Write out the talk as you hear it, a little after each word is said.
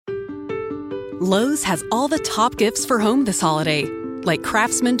Lowe's has all the top gifts for home this holiday, like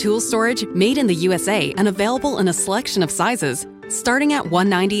Craftsman tool storage made in the USA and available in a selection of sizes, starting at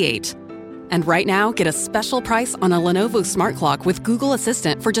 $198. And right now, get a special price on a Lenovo Smart Clock with Google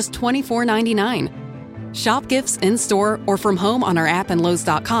Assistant for just $24.99. Shop gifts in-store or from home on our app and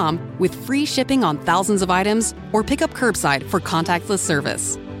Lowes.com with free shipping on thousands of items or pick up curbside for contactless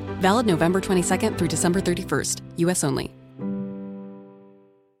service. Valid November 22nd through December 31st, U.S. only.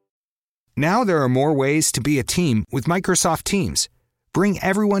 Now there are more ways to be a team with Microsoft Teams. Bring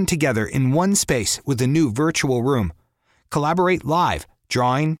everyone together in one space with a new virtual room. Collaborate live,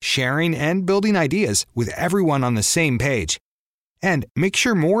 drawing, sharing, and building ideas with everyone on the same page. And make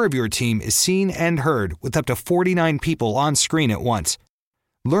sure more of your team is seen and heard with up to 49 people on screen at once.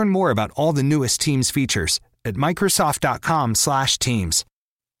 Learn more about all the newest Teams features at Microsoft.com/Teams.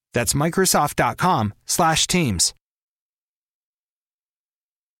 That's Microsoft.com/Teams.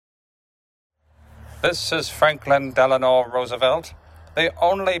 This is Franklin Delano Roosevelt. The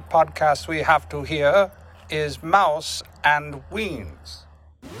only podcast we have to hear is Mouse and Weens.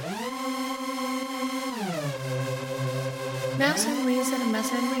 Mouse and Weens and a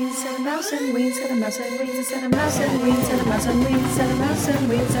mouse and Weens and a mouse and Weens and a mouse and Weens and a mouse and Weens and a mouse and Weens and a mouse and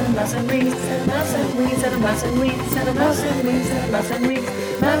Weens and a mouse and Weens and a mouse and Weens and a mouse and Weens and a mouse and Weens and a mouse and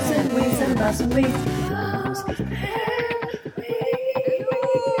Weens, mouse and Weens and a mouse and Weens.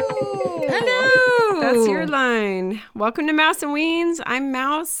 Hello, that's your line. Welcome to Mouse and Weens. I'm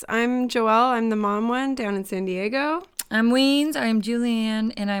Mouse. I'm Joelle. I'm the mom one down in San Diego. I'm Weens. I'm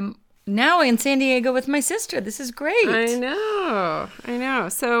Julianne, and I'm now in San Diego with my sister. This is great. I know.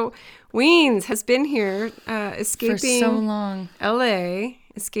 So Weens has been here escaping for so long. LA,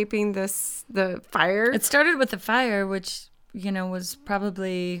 escaping the fire. It started with the fire, which, was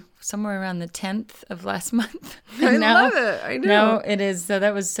probably somewhere around the 10th of last month. I love it. I know. Now it is.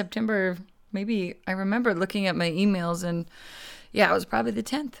 That was September. Maybe I remember looking at my emails, and it was probably the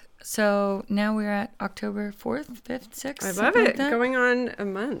 10th. So now we're at October 4th, 5th, 6th. I love it. Going on a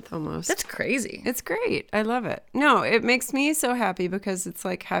month almost. That's crazy. It's great. I love it. No, it makes me so happy because it's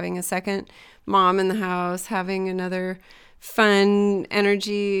like having a second mom in the house, having another fun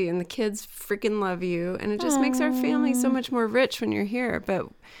energy, and the kids freaking love you. And it just makes our family so much more rich when you're here. But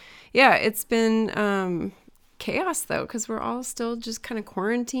yeah, it's been chaos though, because we're all still just kind of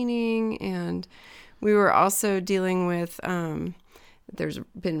quarantining. And we were also dealing with... there's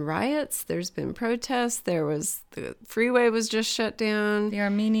been riots, there's been protests, the freeway was just shut down. The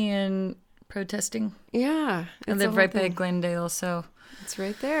Armenian protesting. Yeah. I live right by Glendale, so. It's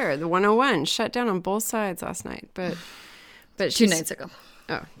right there. The 101 shut down on both sides last night, but 2 nights ago.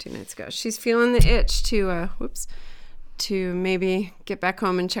 Oh, 2 nights ago. She's feeling the itch to maybe get back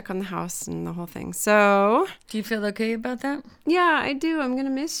home and check on the house and the whole thing. So. Do you feel okay about that? Yeah, I do. I'm going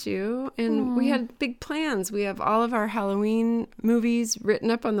to miss you. And we had big plans. We have all of our Halloween movies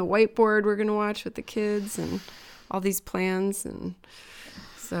written up on the whiteboard we're going to watch with the kids and all these plans. And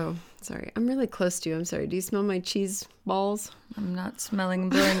so, sorry. I'm really close to you. I'm sorry. Do you smell my cheese balls? I'm not smelling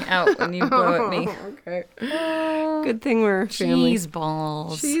blowing out when you blow at me. Okay. Good thing we're family. Cheese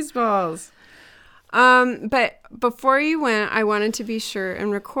balls. Cheese balls. But before you went, I wanted to be sure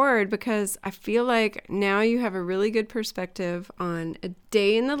and record because I feel like now you have a really good perspective on a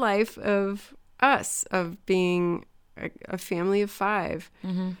day in the life of us, of being a family of 5.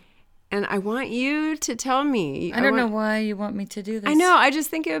 Mm-hmm. And I want you to tell me. I don't know why you want me to do this. I know. I just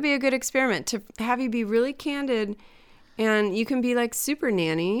think it would be a good experiment to have you be really candid, and you can be like Super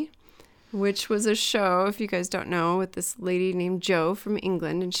Nanny, which was a show, if you guys don't know, with this lady named Jo from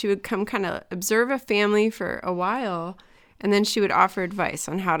England. And she would come kind of observe a family for a while, and then she would offer advice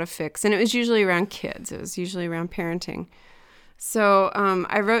on how to fix. And it was usually around kids. It was usually around parenting. So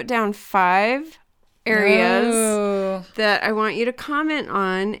I wrote down 5 areas that I want you to comment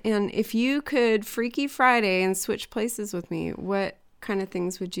on. And if you could Freaky Friday and switch places with me, what kind of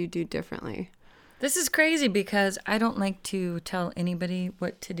things would you do differently? This is crazy because I don't like to tell anybody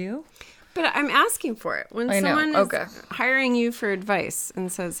what to do. But I'm asking for it. When someone is hiring you for advice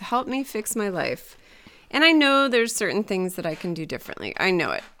and says, help me fix my life. And I know there's certain things that I can do differently. I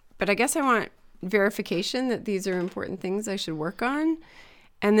know it. But I guess I want verification that these are important things I should work on.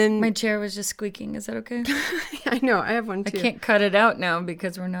 And then... My chair was just squeaking. Is that okay? I know. I have one too. I can't cut it out now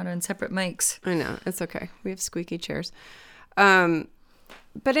because we're not on separate mics. I know. It's okay. We have squeaky chairs. But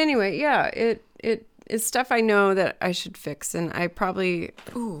anyway, yeah, it's stuff I know that I should fix, and I probably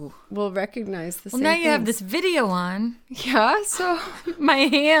will recognize the same Well, now you things. have this video on. Yeah, so my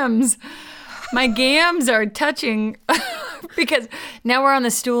gams are touching Because now we're on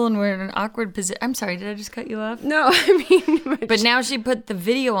the stool and we're in an awkward position. I'm sorry, did I just cut you off? No, I mean... But now she put the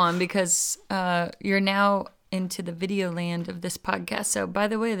video on because you're now into the video land of this podcast. So, by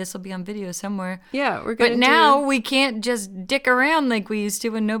the way, this will be on video somewhere. Yeah, we're going to But now we can't just dick around like we used to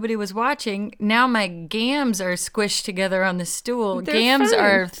when nobody was watching. Now my gams are squished together on the stool. They're Gams fun.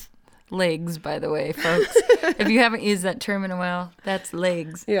 are legs, by the way, folks. If you haven't used that term in a while, that's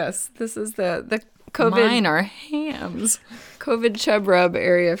legs. Yes, this is the COVID... Mine are hams. COVID chub rub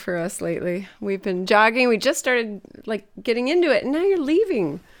area for us lately. We've been jogging. We just started like getting into it, and now you're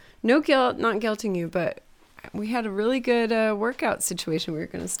leaving. No guilt, not guilting you, but we had a really good workout situation we were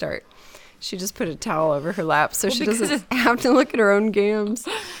going to start. She just put a towel over her lap so she doesn't have to look at her own gams.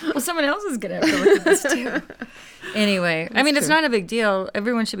 Well, someone else is going to have to look at this too. Anyway, I mean, it's not a big deal.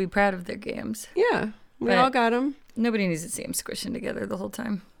 Everyone should be proud of their gams. Yeah, we But- all got them. Nobody needs to see them squishing together the whole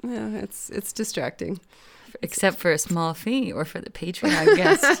time. Yeah, it's distracting. Except for a small fee or for the Patreon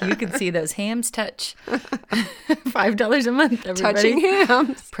guests. You can see those hams touch. $5 a month, everybody. Touching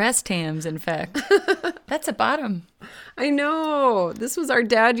hams. Pressed hams, in fact. That's a bottom. I know. This was our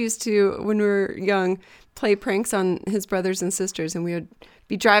dad used to, when we were young, play pranks on his brothers and sisters, and we would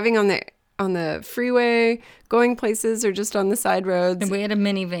be driving on the freeway, going places, or just on the side roads. And we had a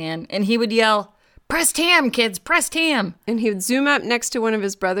minivan, and he would yell, "Pressed ham, kids, pressed ham." And he would zoom up next to one of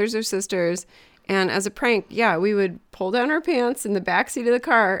his brothers or sisters. And as a prank, we would pull down our pants in the backseat of the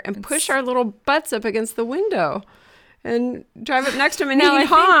car and push our little butts up against the window and drive up next to him, and he'd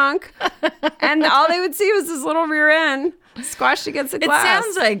honk. And all they would see was his little rear end squashed against the glass. It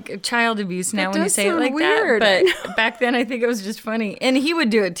sounds like child abuse now It when you does say it sound like weird. that. But back then, I think it was just funny. And he would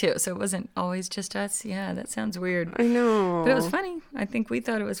do it too. So it wasn't always just us. Yeah, that sounds weird. I know. But it was funny. I think we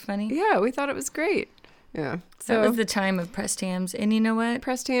thought it was funny. Yeah, we thought it was great. Yeah. That was the time of pressed hams. And you know what?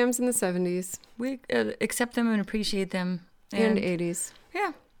 Pressed hams in the 70s. We accept them and appreciate them. And 80s.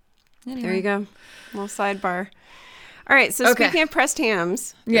 Yeah. Anyway. There you go. Little sidebar. All right, so Okay. speaking of pressed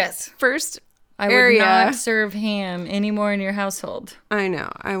hams. Yes. First I would area. not serve ham anymore in your household. I know.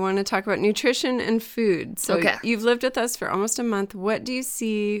 I want to talk about nutrition and food. So Okay. you've lived with us for almost a month. What do you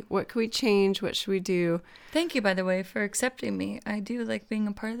see? What can we change? What should we do? Thank you, by the way, for accepting me. I do like being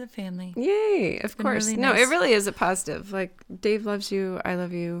a part of the family. Yay, of been course. really No, nice. it really is a positive. Like, Dave loves you. I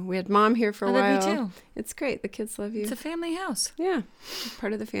love you. We had Mom here for a I while. love you too. It's great. The kids love you. It's a family house. Yeah,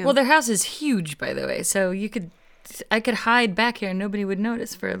 part of the family. Well, their house is huge, by the way, so I could hide back here and nobody would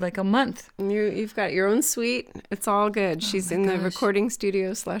notice for like a month. You've got your own suite. It's all good. She's in the gosh. recording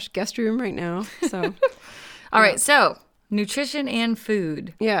studio / guest room right now. So, All right, so nutrition and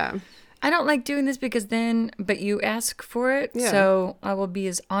food. yeah. I don't like doing this but you ask for it, Yeah. so I will be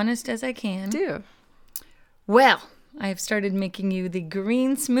as honest as I can. Do. Well, I have started making you the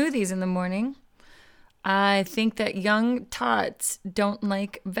green smoothies in the morning. I think that young tots don't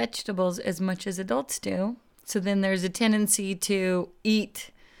like vegetables as much as adults do. So then there's a tendency to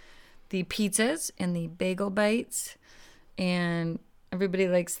eat the pizzas and the bagel bites, and everybody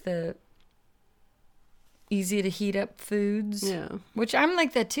likes the easy to heat up foods. Yeah. Which I'm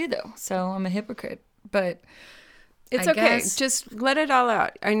like that too, though. So I'm a hypocrite. But It's I okay. guess- Just let it all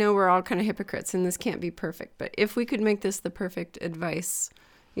out. I know we're all kind of hypocrites and this can't be perfect, but if we could make this the perfect advice.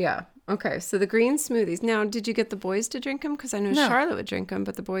 Yeah. Okay. So the green smoothies. Now, did you get the boys to drink them? Because I know No. Charlotte would drink them,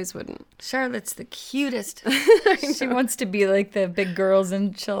 but the boys wouldn't. Charlotte's the cutest. She wants to be like the big girls,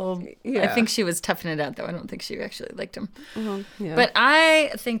 and I Yeah. think she was toughing it out, though. I don't think she actually liked them. Well, yeah. But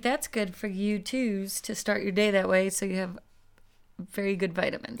I think that's good for you, too, to start your day that way so you have very good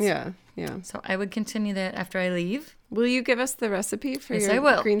vitamins. yeah. Yeah. So I would continue that after I leave. Will you give us the recipe for Yes, your I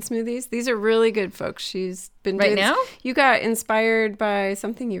will. green smoothies? These are really good, folks. She's been Right doing this- now? You got inspired by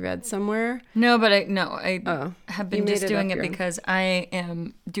something you read somewhere. No, but I have You been made just it doing up it your own. because I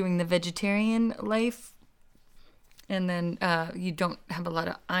am doing the vegetarian life. And then you don't have a lot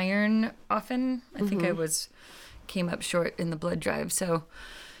of iron often. I think Mm-hmm. I came up short in the blood drive. So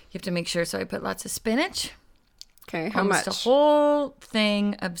you have to make sure. So I put lots of spinach. Okay. How Almost much? a whole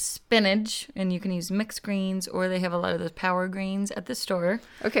thing of spinach. And you can use mixed greens, or they have a lot of those power greens at the store.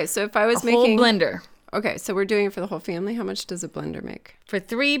 Okay. So if I was A making whole blender. Okay. So we're doing it for the whole family. How much does a blender make? For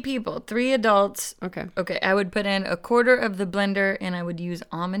 3 people, 3 adults. Okay. Okay, I would put in a quarter of the blender, and I would use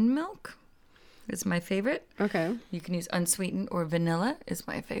almond milk. Is my favorite. Okay. You can use unsweetened or vanilla is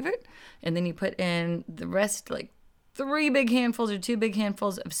my favorite. And then you put in the rest, like 3 big handfuls or 2 big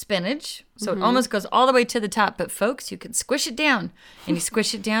handfuls of spinach. So it almost goes all the way to the top. But folks, you can squish it down. And you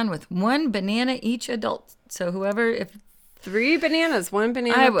squish it down with 1 banana each adult. So if 3 bananas, 1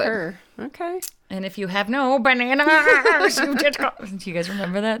 banana I would. per. Okay. And if you have no bananas, you just go. Do you guys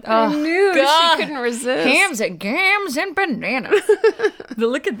remember that? I Oh, knew God. she couldn't resist. Hams and gams and bananas. But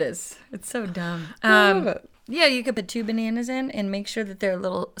look at this. It's so dumb. I love it. Yeah, you could put 2 bananas in and make sure that they're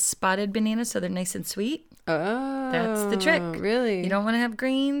little spotted bananas so they're nice and sweet. Oh, That's the trick. Really? You don't want to have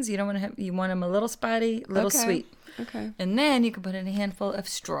greens. You want them a little spotty, a little Okay. sweet. Okay. And then you can put in a handful of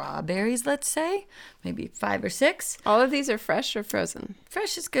strawberries, let's say, maybe 5 or 6. All of these are fresh or frozen?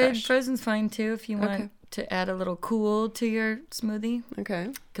 Fresh is good. Fresh. Frozen's fine too if you want Okay. to add a little cool to your smoothie. Okay.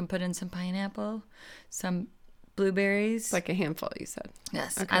 You can put in some pineapple, some blueberries. Like a handful, you said.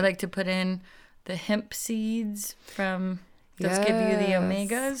 Yes. Okay. I like to put in the hemp seeds from those give you the Yes.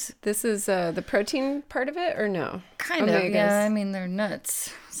 omegas. This is the protein part of it, or no? Kind of, yeah. I mean, they're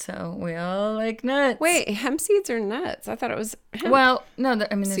nuts. So we all like nuts. Wait, hemp seeds are nuts. I thought it was hemp Well, no,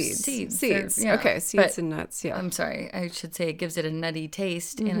 I mean, there's seeds. seeds. Seeds. They're- yeah. Okay, seeds But and nuts. Yeah. I'm sorry. I should say it gives it a nutty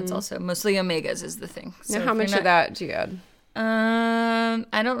taste, and it's also mostly omegas is the thing. So now, how if you're much of that do you add?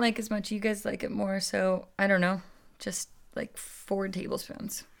 I don't like as much. You guys like it more, so I don't know. Just like 4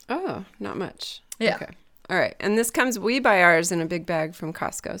 tablespoons. Oh, not much. Yeah. Okay. All right. And this comes, we buy ours in a big bag from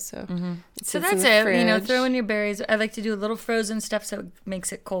Costco. So, it So sits in that's the it. You know, fridge. throw in your berries. I like to do a little frozen stuff so it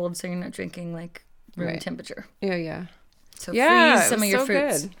makes it cold, so you're not drinking like room Right. temperature. Yeah, yeah. So Yeah, freeze it some of was your so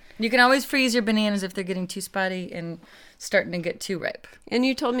fruits. good. You can always freeze your bananas if they're getting too spotty and starting to get too ripe. And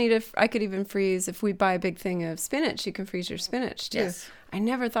you told me I could even freeze, if we buy a big thing of spinach, you can freeze your spinach too. Yes. I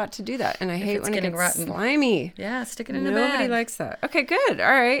never thought to do that. And I hate it's when it getting gets rotten. slimy. Yeah, stick it in a Nobody bag. likes that. Okay, good.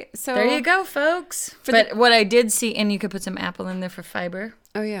 All right. So There you go, folks. But what I did see, and you could put some apple in there for fiber.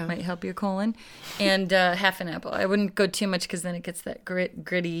 Oh, yeah. Might help your colon. And half an apple. I wouldn't go too much because then it gets that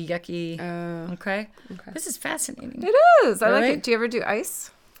gritty, yucky. Okay? This is fascinating. It is. I like Really? it. Do you ever do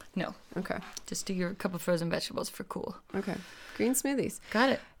ice? No, Okay. just do your couple frozen vegetables for cool. Okay. Green smoothies. Got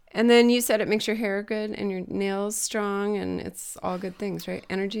it. And then you said it makes your hair good and your nails strong, and it's all good things, right?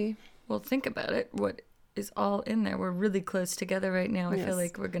 Energy. Well, think about it. What is all in there? We're really close together right now. I Yes. feel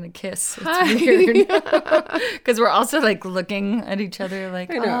like we're going to kiss. It's Hi. weird. Because we're also like looking at each other like,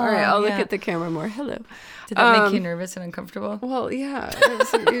 I know. oh, All right. I'll look yeah. at the camera more. Hello. Did that make you nervous and uncomfortable? Well, yeah.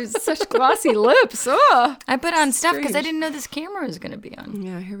 It was such glossy lips. Oh. I put on stuff because I strange. didn't know this camera was going to be on.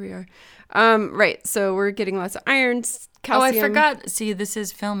 Yeah, here we are. Right. So we're getting lots of iron, calcium. Oh, I forgot. See, this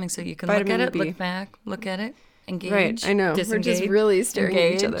is filming, so you can look Vitamin at it, B. look back, look at it, engage. Right. I know. We're just disengage, really staring at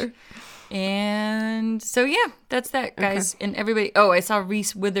each engage. other. And so, yeah, that's that, guys. And everybody. Oh, I saw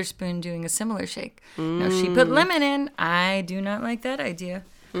Reese Witherspoon doing a similar shake. Now, she put lemon in. I do not like that idea.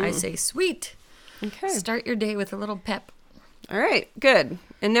 I say sweet. Okay. Start your day with a little pep. All right. Good.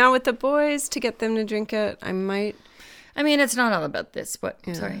 And now with the boys, to get them to drink it, I might. I mean, it's not all about this. What?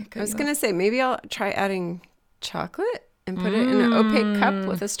 Yeah. Sorry. I was going to say, maybe I'll try adding chocolate and put it in an opaque cup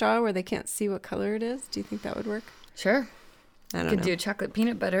with a straw where they can't see what color it is. Do you think that would work? Sure. I You don't could know. do chocolate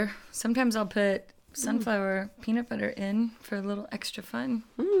peanut butter. Sometimes I'll put sunflower peanut butter in for a little extra fun.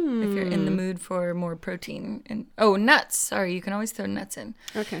 If you're in the mood for more protein. And nuts. Sorry, you can always throw nuts in.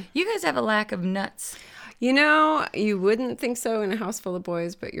 Okay. You guys have a lack of nuts. You know, you wouldn't think so in a house full of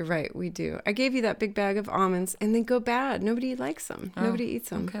boys, but you're right. We do. I gave you that big bag of almonds and they go bad. Nobody likes them. Nobody eats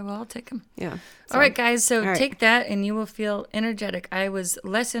them. Okay, well, I'll take them. Yeah. All right, guys. So all right. take that and you will feel energetic. I was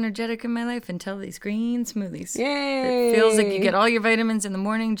less energetic in my life until these green smoothies. Yay. It feels like you get all your vitamins in the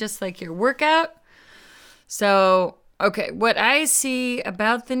morning, just like your workout. So, okay, what I see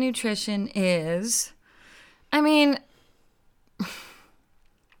about the nutrition is, I mean,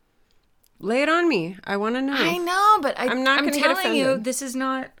 Lay it on me. I want to know. I know, but I'm not gonna get telling you, offended. this is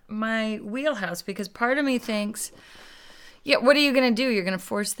not my wheelhouse because part of me thinks, yeah, what are you going to do? You're going to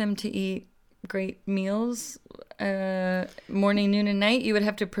force them to eat great meals morning, noon, and night? You would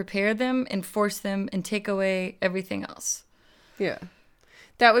have to prepare them and force them and take away everything else. Yeah.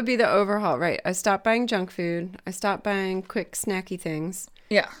 That would be the overhaul, right? I stopped buying junk food. I stopped buying quick snacky things.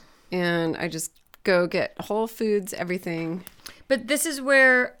 Yeah. And I just go get Whole Foods, everything. But this is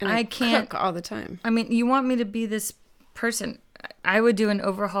where And I can't. cook all the time. I mean, you want me to be this person. I would do an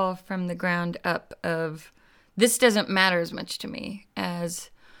overhaul from the ground up of this doesn't matter as much to me as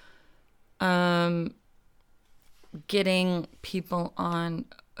getting people on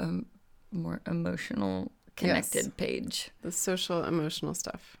a more emotional connected page. The social, emotional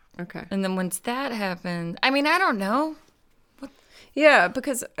stuff. Okay. And then once that happens, I mean, I don't know. Yeah,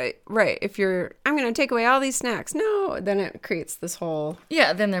 because, right, if you're, I'm going to take away all these snacks. No, then it creates this whole.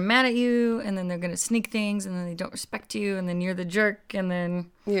 Yeah, then they're mad at you, and then they're going to sneak things, and then they don't respect you, and then you're the jerk, and then...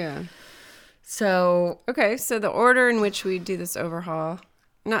 Yeah. So... Okay, so the order in which we do this overhaul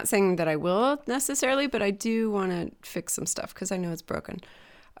not saying that I will necessarily, but I do want to fix some stuff because I know it's broken.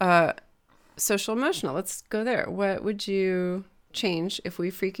 Social emotional. Let's go there. What would you change if we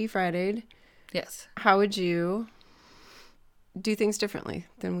Freaky Friday'd? Yes. How would you do things differently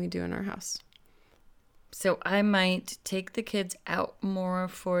than we do in our house? So I might take the kids out more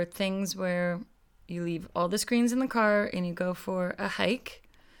for things where you leave all the screens in the car and you go for a hike,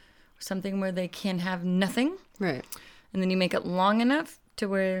 something where they can have nothing. Right. And then you make it long enough to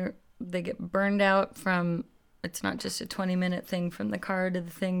where they get burned out from, it's not just a 20-minute thing from the car to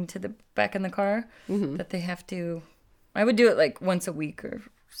the thing to the back in the car, that they have to, I would do it like once a week or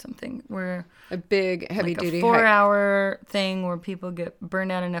something, where A big heavy like duty a 4-hour thing where people get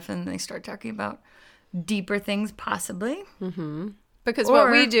burned out enough and then they start talking about deeper things possibly. Because what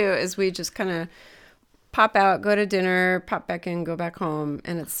we do is we just kind of pop out, go to dinner, pop back in, go back home,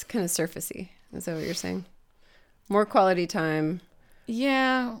 and it's kind of surfacey. Is that what you're saying? More quality time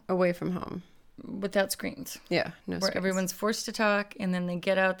Yeah, away from home. without screens. Yeah, no Where screens. everyone's forced to talk and then they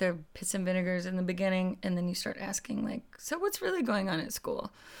get out their piss and vinegars in the beginning and then you start asking like, so what's really going on at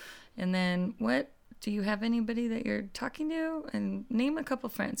school? And then do you have anybody that you're talking to? And name a couple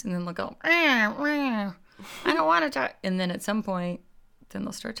friends. And then they'll go, I don't want to talk. And then at some point, then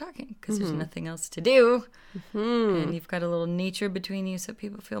they'll start talking because there's nothing else to do. And you've got a little nature between you so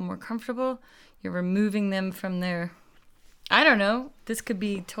people feel more comfortable. You're removing them from their, I don't know, this could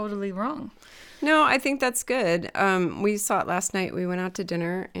be totally wrong. No, I think that's good. We saw it last night. We went out to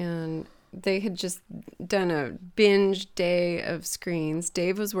dinner and they had just done a binge day of screens.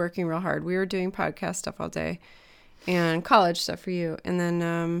 Dave was working real hard. We were doing podcast stuff all day and college stuff for you. And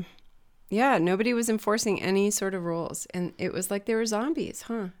then, nobody was enforcing any sort of rules. And it was like they were zombies,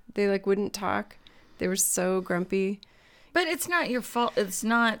 huh? They like wouldn't talk. They were so grumpy. But it's not your fault. It's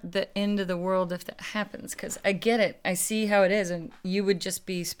not the end of the world if that happens, because I get it. I see how it is. And you would just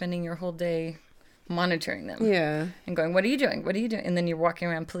be spending your whole day monitoring them. Yeah. And going, what are you doing? What are you doing? And then you're walking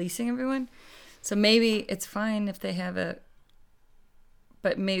around policing everyone. So maybe it's fine if they have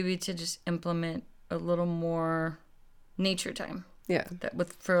but maybe to just implement a little more nature time. Yeah.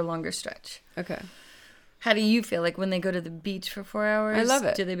 For a longer stretch. Okay. How do you feel like when they go to the beach for 4 hours? I love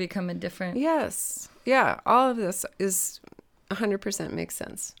it. Do they become a different? Yes. Yeah. All of this is 100% makes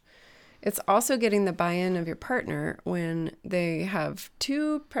sense. It's also getting the buy-in of your partner when they have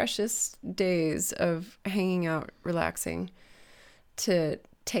 2 precious days of hanging out, relaxing, to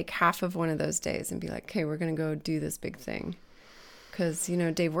take half of one of those days and be like, okay, we're going to go do this big thing. Because,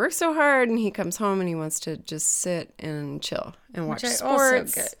 Dave works so hard and he comes home and he wants to just sit and chill and watch Which I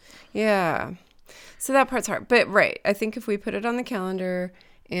sports. also get. Yeah. So that part's hard. But right, I think if we put it on the calendar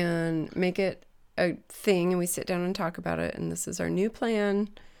and make it a thing and we sit down and talk about it and this is our new plan,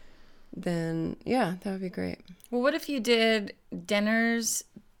 then yeah, that would be great. Well, what if you did dinners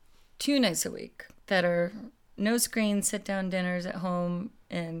 2 nights a week that are no screen, sit down dinners at home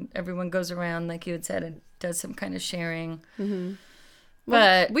and everyone goes around, like you had said, and does some kind of sharing. Mm-hmm.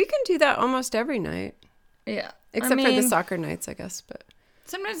 But we can do that almost every night. Yeah. Except for the soccer nights, I guess. But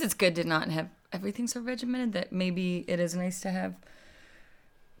sometimes it's good to not have everything so regimented that maybe it is nice to have.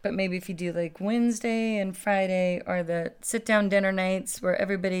 But maybe if you do like Wednesday and Friday or the sit-down dinner nights where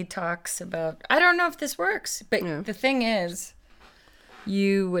everybody talks about, I don't know if this works. But the thing is,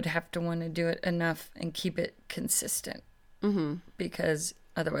 you would have to want to do it enough and keep it consistent. Mm-hmm. Because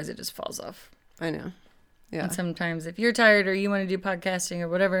otherwise it just falls off. I know. Yeah. And sometimes if you're tired or you want to do podcasting or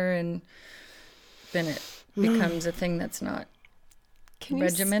whatever, and then it becomes a thing that's not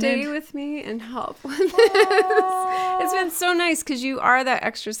regimented. Can you stay with me and help with this? It's been so nice because you are that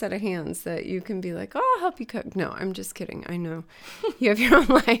extra set of hands that you can be like, oh, I'll help you cook. No, I'm just kidding. I know you have your own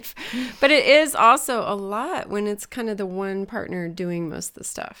life. But it is also a lot when it's kind of the one partner doing most of the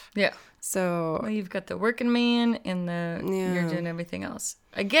stuff. Yeah. So well, you've got the working man and you're doing everything else.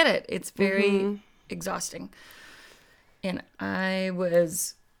 I get it. It's very exhausting. And it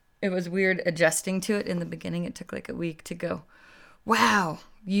was weird adjusting to it in the beginning. It took like a week to go, wow,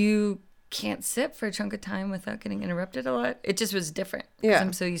 you can't sit for a chunk of time without getting interrupted a lot. It just was different. Yeah.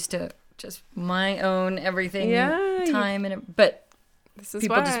 I'm so used to just my own everything time. But this is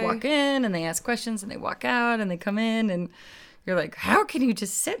people just walk in and they ask questions and they walk out and they come in and you're like, how can you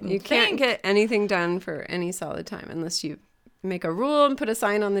just sit and think? Can't get anything done for any solid time unless you make a rule and put a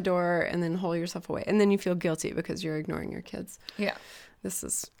sign on the door and then hole yourself away. And then you feel guilty because you're ignoring your kids. Yeah. This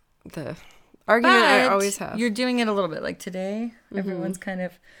is the argument I always have. You're doing it a little bit like today. Everyone's kind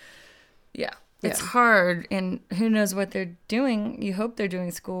of, it's hard. And who knows what they're doing. You hope they're doing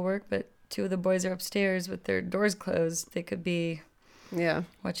schoolwork, but 2 of the boys are upstairs with their doors closed. They could be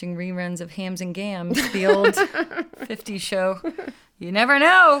watching reruns of Hams and Gams, the old 50s show. You never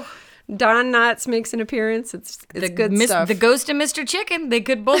know. Don Knotts makes an appearance. It's good stuff. The Ghost of Mr. Chicken. They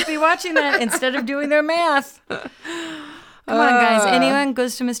could both be watching that instead of doing their math. Come on, guys. Anyone?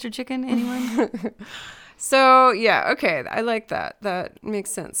 Ghost of Mr. Chicken? Anyone? So, yeah, okay. I like that. That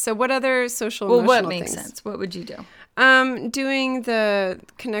makes sense. So what other social Well, emotional what makes things? sense? What would you do? Doing the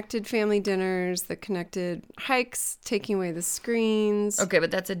connected family dinners, the connected hikes, taking away the screens. Okay,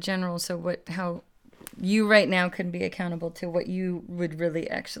 but that's a general. So how you right now can be accountable to what you would really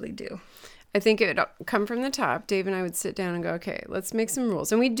actually do. I think it would come from the top. Dave and I would sit down and go, okay, let's make some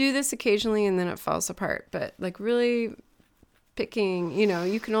rules. And we do this occasionally and then it falls apart. But like really picking,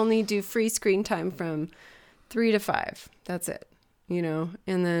 you can only do free screen time from 3 to 5. That's it, and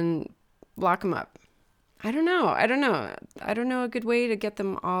then lock them up. I don't know. I don't know a good way to get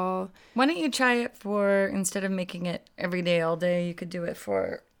them all. Why don't you try it instead of making it every day, all day, you could do it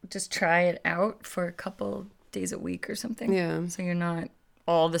just try it out for a couple days a week or something. Yeah. So you're not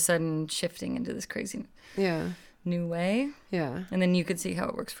all of a sudden shifting into this crazy new way. Yeah. And then you could see how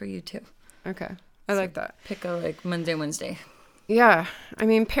it works for you too. Okay. I like that. Pick a Monday, Wednesday. Yeah. I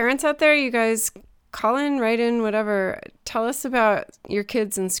mean, parents out there, you guys call in, write in, whatever. Tell us about your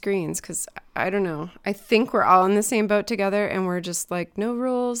kids and screens because I don't know. I think we're all in the same boat together and we're just like, no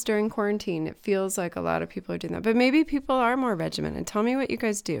rules during quarantine. It feels like a lot of people are doing that. But maybe people are more regimented. Tell me what you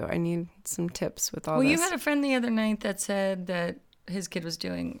guys do. I need some tips with all this. Well, you had a friend the other night that said that his kid was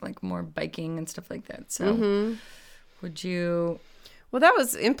doing like more biking and stuff like that. So would you... Well, that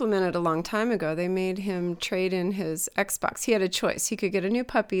was implemented a long time ago. They made him trade in his Xbox. He had a choice. He could get a new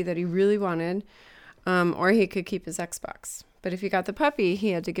puppy that he really wanted, or he could keep his Xbox. But if he got the puppy, he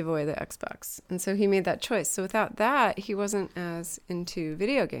had to give away the Xbox. And so he made that choice. So without that, he wasn't as into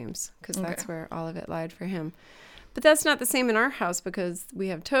video games because that's where all of it lied for him. But that's not the same in our house because we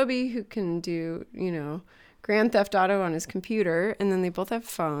have Toby who can do, Grand Theft Auto on his computer, and then they both have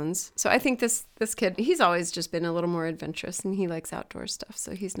phones. So I think this kid, he's always just been a little more adventurous, and he likes outdoor stuff.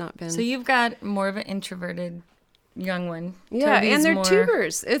 So he's not been. So you've got more of an introverted young one. Yeah, Toby's and they're more...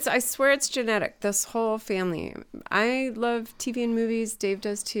 tubers. I swear it's genetic. This whole family. I love TV and movies. Dave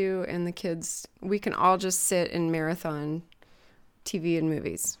does too, and the kids. We can all just sit and marathon TV and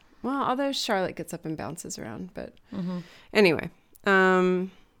movies. Well, although Charlotte gets up and bounces around, but anyway.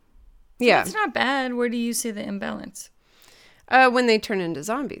 Yeah. It's not bad. Where do you see the imbalance? When they turn into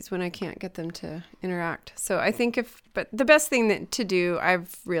zombies, when I can't get them to interact. So I think but the best thing to do,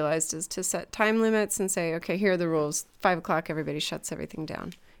 I've realized, is to set time limits and say, okay, here are the rules. 5 o'clock, everybody shuts everything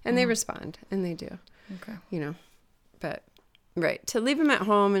down. And they respond, and they do. Okay. But, right, to leave them at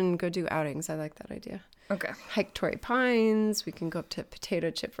home and go do outings, I like that idea. Okay. Hike Torrey Pines. We can go up to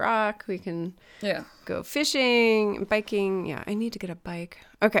Potato Chip Rock. We can go fishing, biking. Yeah, I need to get a bike.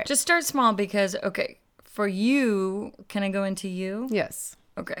 Okay. Just start small because, for you, can I go into you? Yes.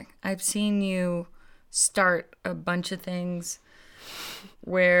 Okay. I've seen you start a bunch of things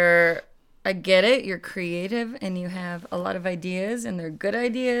where I get it. You're creative and you have a lot of ideas and they're good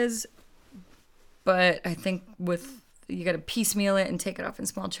ideas. But I think you got to piecemeal it and take it off in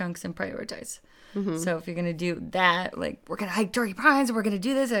small chunks and prioritize. So if you're going to do that, like we're going to hike Torrey Pines and we're going to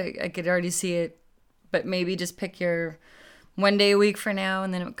do this, I could already see it. But maybe just pick your 1 day a week for now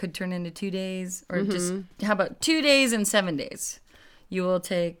and then it could turn into 2 days. Or just, how about 2 days and 7 days? You will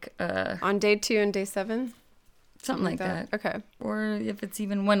take... on day 2 and day 7? Something like that. Okay. Or if it's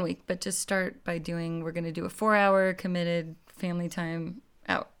even 1 week, but just start by we're going to do a 4-hour committed family time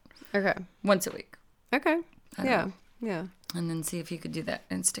out. Okay. Once a week. Okay. Yeah. And then see if you could do that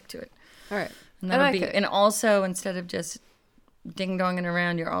and stick to it. All right. And that'll be it. And also, instead of just ding-donging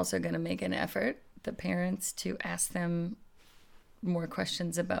around, you're also going to make an effort, the parents, to ask them more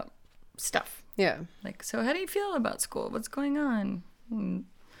questions about stuff. Yeah. Like, so how do you feel about school? What's going on?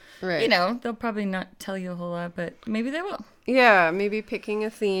 Right. They'll probably not tell you a whole lot, but maybe they will. Yeah, maybe picking a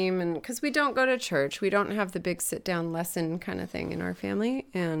theme. And because we don't go to church, we don't have the big sit-down lesson kind of thing in our family.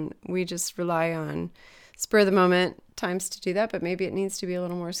 And we just rely on spur of the moment times to do that. But maybe it needs to be a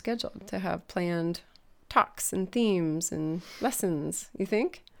little more scheduled to have planned talks and themes and lessons. You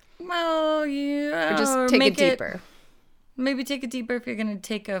think? Well, yeah. Or just take it deeper. Maybe take it deeper if you're going to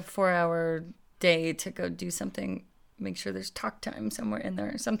take a 4-hour day to go do something. Make sure there's talk time somewhere in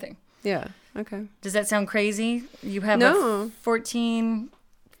there or something. Yeah. Okay. Does that sound crazy? You have a 15,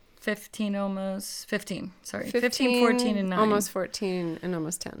 almost 15. Sorry. 15, 14, and 9. Almost 14 and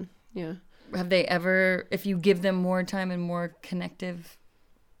almost 10. Yeah. Have they ever, if you give them more time and more connective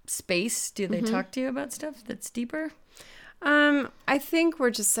space, do they talk to you about stuff that's deeper? I think we're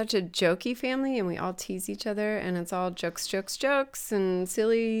just such a jokey family and we all tease each other and it's all jokes and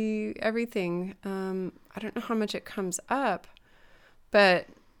silly everything. I don't know how much it comes up, But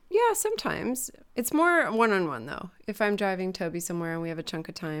yeah, sometimes it's more one-on-one though. If I'm driving Toby somewhere and we have a chunk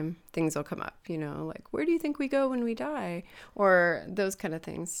of time, things will come up, like, where do you think we go when we die? Or those kind of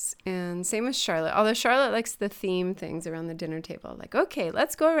things. And same with Charlotte. Although Charlotte likes the theme things around the dinner table. Like, okay,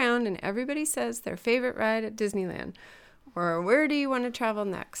 let's go around and everybody says their favorite ride at Disneyland. Or where do you want to travel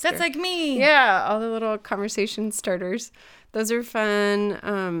next? That's like me. Yeah, all the little conversation starters. Those are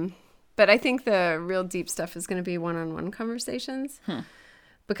fun. But I think the real deep stuff is going to be one-on-one conversations.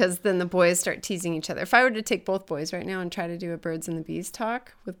 Because then the boys start teasing each other. If I were to take both boys right now and try to do a birds and the bees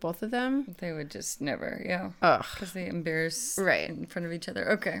talk with both of them. They would just never, yeah. Ugh. Because they embarrass Right. in front of each other.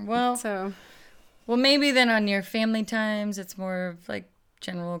 Okay, well. So. Well, maybe then on your family times, it's more of like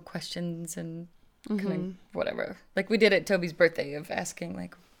general questions and kind of whatever. Like we did at Toby's birthday of asking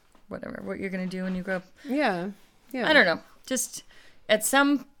like whatever, what you're going to do when you grow up. Yeah. Yeah. I don't know. Just at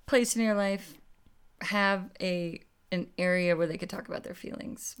some place in your life, have an area where they could talk about their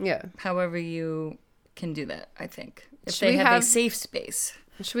feelings. Yeah. However you can do that, I think. If Should they we have a have- safe space.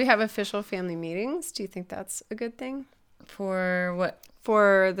 Should we have official family meetings? Do you think that's a good thing? For what?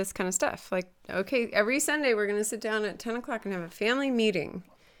 For this kind of stuff. Like, okay, every Sunday we're going to sit down at 10 o'clock and have a family meeting.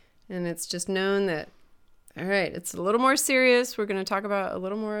 And it's just known that, all right, it's a little more serious. We're going to talk about a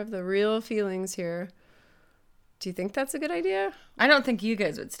little more of the real feelings here. Do you think that's a good idea? I don't think you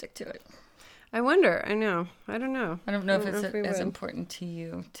guys would stick to it. I wonder. I know. I don't know. I don't know if it's we as would. important to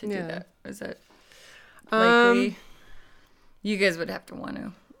you to do Yeah. that. Is that likely? You guys would have to want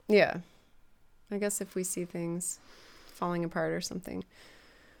to. Yeah. I guess if we see things falling apart or something.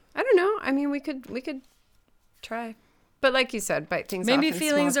 I don't know. I mean, we could try. But like you said, bite things off Maybe in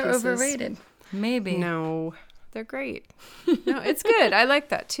feelings small are pieces. overrated. Maybe. No, they're great. No, it's good. I like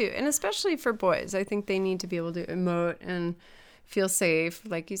that too. And especially for boys, I think they need to be able to emote and feel safe,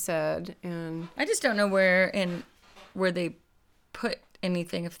 like you said. And I just don't know where they put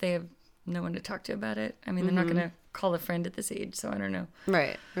anything if they have no one to talk to about it. I mean, they're not going to call a friend at this age, so I don't know.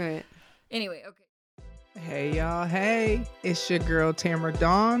 right. Anyway, okay. Hey y'all, hey, it's your girl Tamara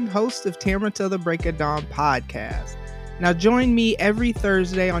Dawn, host of Tamara Till the Break of Dawn podcast. Now join me every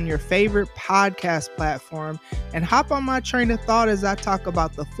Thursday on your favorite podcast platform and hop on my train of thought as I talk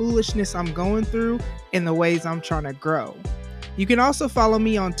about the foolishness I'm going through and the ways I'm trying to grow. You can also follow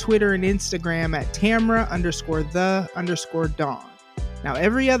me on Twitter and Instagram at Tamara_the_Dawn. Now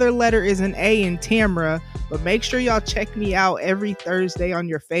every other letter is an A in Tamara, but make sure y'all check me out every Thursday on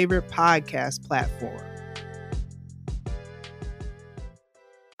your favorite podcast platform.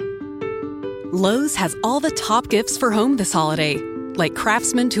 Lowe's has all the top gifts for home this holiday, like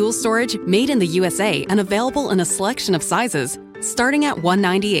Craftsman tool storage made in the USA and available in a selection of sizes, starting at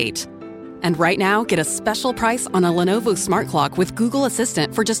 $198. And right now, get a special price on a Lenovo Smart Clock with Google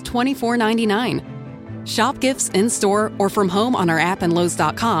Assistant for just $24.99. Shop gifts in-store or from home on our app and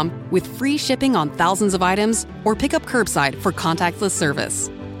Lowe's.com with free shipping on thousands of items or pick up curbside for contactless service.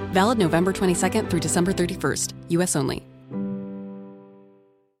 Valid November 22nd through December 31st, U.S. only.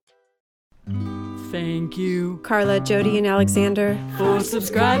 Thank you Carla, Jody, and Alexander. for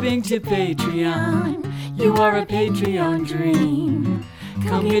subscribing to Patreon. You are a Patreon dream.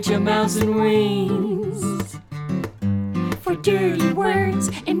 Come get your mouse and wings. For dirty words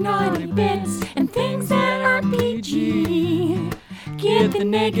and naughty bits and things that aren't PG. Get the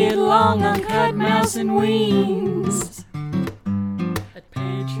naked, long, uncut mouse and wings at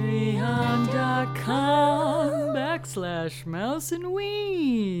patreon.com/mouse and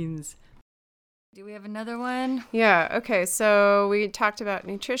wings. Do we have another one? Yeah, okay. So we talked about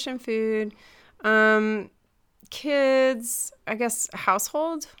nutrition, food, kids, I guess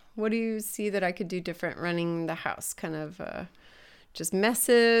household. What do you see that I could do different running the house? Kind of just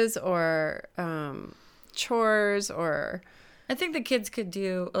messes or chores or... I think the kids could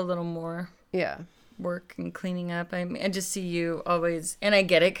do a little more Yeah. work and cleaning up. I just see you always, and I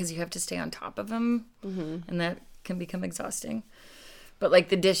get it because you have to stay on top of them, and that can become exhausting. But like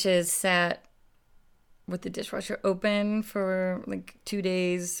the dishes sat with the dishwasher open for like 2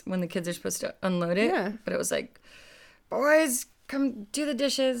 days when the kids are supposed to unload it. Yeah. But it was like, boys, come do the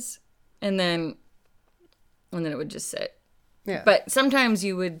dishes, and then it would just sit. Yeah. But sometimes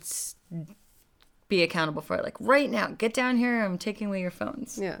you would be accountable for it. Like, right now, get down here. I'm taking away your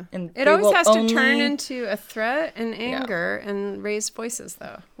phones. Yeah. And It they always will has to turn only- into a threat and anger and raised voices,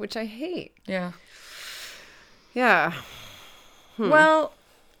 though, which I hate. Yeah. Yeah. Well,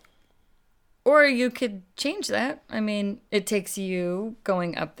 or you could change that. I mean, it takes you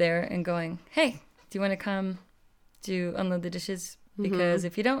going up there and going, hey, do you want to come to unload the dishes? Because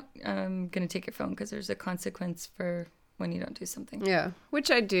if you don't, I'm going to take your phone because there's a consequence for when you don't do something. Yeah. Which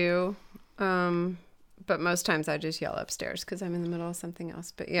I do. but most times I just yell upstairs because I'm in the middle of something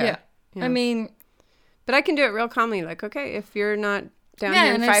else. But yeah. I mean, but I can do it real calmly. Like, okay, if you're not down Yeah,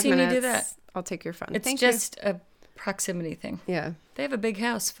 here in and I've 5 seen you minutes, do that. I'll take your phone. it's Thank you. just a proximity thing. Yeah. They have a big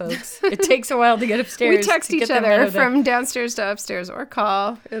house, folks. It takes a while to get upstairs. We text to get each them out other of the- from downstairs to upstairs or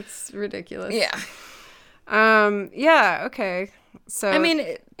call. It's ridiculous. Yeah. Yeah. Okay. So I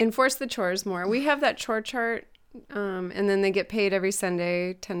mean, enforce the chores more. We have that chore chart, and then they get paid every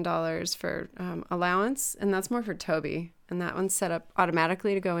Sunday $10 for allowance, and that's more for Toby. And that one's set up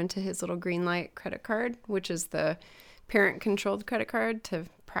automatically to go into his little green light credit card, which is the parent-controlled credit card to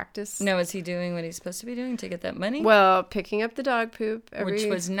practice. no, is he doing what he's supposed to be doing to get that money? Well, picking up the dog poop Which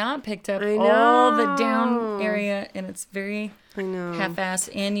was not picked up I all the know. down area, and it's very I know. half-ass,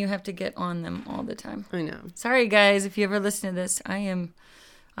 and you have to get on them all the time. I know. Sorry, guys, if you ever listen to this,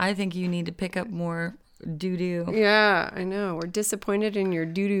 I think you need to pick up more doo-doo. Yeah, I know. We're disappointed in your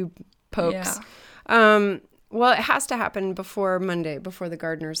doo-doo pokes. Yeah. Well, it has to happen before Monday, before the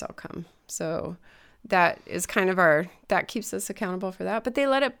gardeners all come. So that is kind of that keeps us accountable for that. But they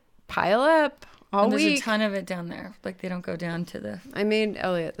let it pile up all And there's week. a ton of it down there. Like, they don't go down to the I made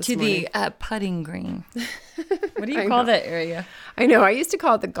Elliot this morning. putting green. What do you I call know. that area? I know. I used to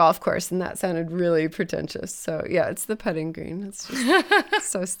call it the golf course, and that sounded really pretentious. So, yeah, it's the putting green. It's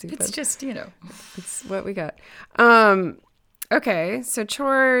just so stupid. It's just, It's what we got. Okay, so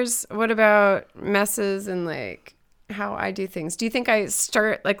chores. What about messes and like how I do things? Do you think I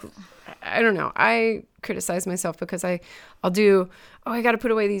start like, I don't know. I criticize myself because I'll do, I got to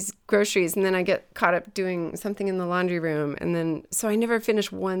put away these groceries, and then I get caught up doing something in the laundry room, and then so I never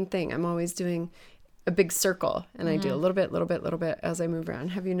finish one thing. I'm always doing a big circle, and I do a little bit as I move around.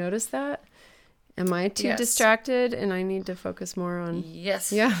 Have you noticed that? Am I too Yes. distracted and I need to focus more on?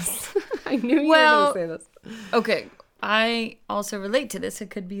 Yes. Yes, I knew you Well, were going to say this. Okay. I also relate to this. It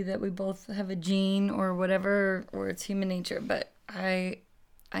could be that we both have a gene or whatever, or it's human nature. But I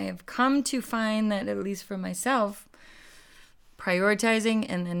have come to find that, at least for myself, prioritizing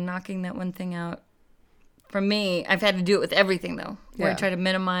and then knocking that one thing out. For me, I've had to do it with everything, though, where I Yeah. try to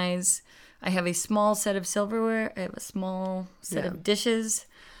minimize. I have a small set of silverware. I have a small set of dishes.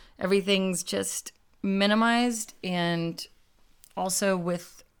 Everything's just minimized, and also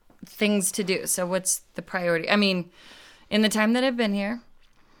with things to do. So what's the priority? I mean, in the time that I've been here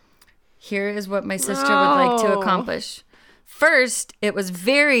is what my sister would like to accomplish. First, it was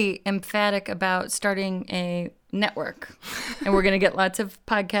very emphatic about starting a network. And we're going to get lots of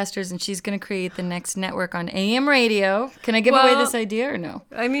podcasters, and she's going to create the next network on AM radio. Can I give away this idea or no?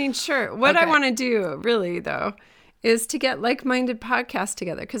 I mean, sure. What I Okay. want to do, really, though, is to get like-minded podcasts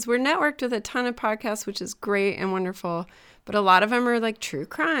together, because we're networked with a ton of podcasts, which is great and wonderful. But a lot of them are like true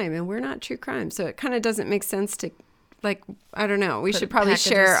crime, and we're not true crime. So it kind of doesn't make sense to, like, I don't know. We should probably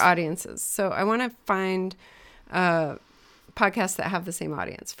share packages. audiences. So I want to find podcasts that have the same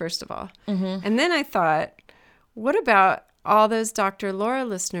audience, first of all. Mm-hmm. And then I thought, what about all those Dr. Laura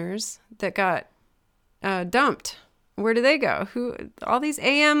listeners that got dumped? Where do they go? All these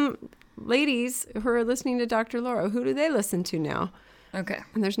AM ladies who are listening to Dr. Laura, who do they listen to now? Okay.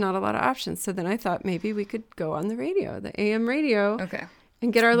 And there's not a lot of options. So then I thought maybe we could go on the radio, the AM radio, Okay.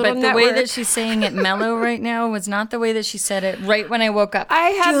 and get our little But the network. way that she's saying it mellow right now was not the way that she said it right when I woke up. I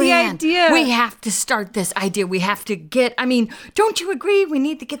had the Julianne, idea. We have to start this idea. We have to don't you agree? We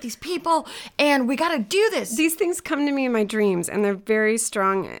need to get these people, and we got to do this. These things come to me in my dreams, and they're very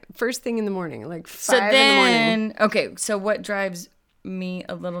strong first thing in the morning, like 5 So in the morning. then, okay, so what drives me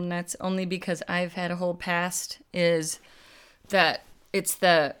a little nuts, only because I've had a whole past, is that it's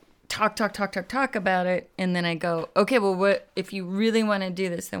the talk about it, and then I go, okay, well, what if you really want to do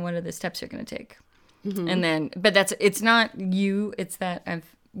this, then what are the steps you're going to take? Mm-hmm. And then, but it's not you, it's that I've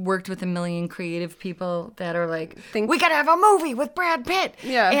worked with a million creative people that are like, we got to have a movie with Brad Pitt,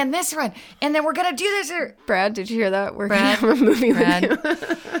 Yeah. and this one, and then we're going to do this. Brad, did you hear that? We're Brad, going to have a movie Brad. with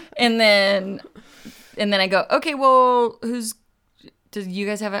you. and then I go, okay, well, do you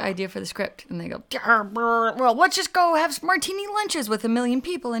guys have an idea for the script? And they go, well, let's just go have martini lunches with a million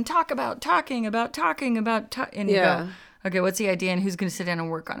people and talking about. And you Yeah. go, okay, what's the idea and who's going to sit down and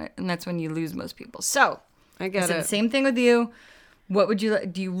work on it? And that's when you lose most people. So I get said it. the same thing with you. What would you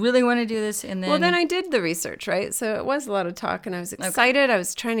like? Do you really want to do this? And then, Well, then I did the research, right? So it was a lot of talk, and I was excited. I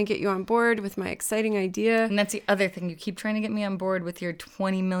was trying to get you on board with my exciting idea. and that's the other thing. You keep trying to get me on board with your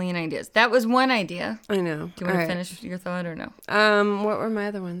 20 million ideas. That was one idea. I know. Do you want to finish your thought or no? What were my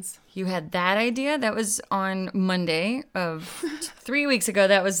other ones? You had that idea. That was on Monday of 3 weeks ago.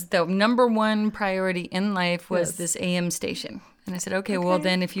 That was the number one priority in life was Yes. this AM station. And I said, okay, well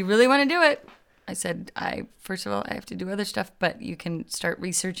then if you really want to do it, I said, first of all, I have to do other stuff, but you can start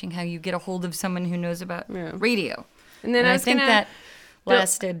researching how you get a hold of someone who knows about radio. And then I think that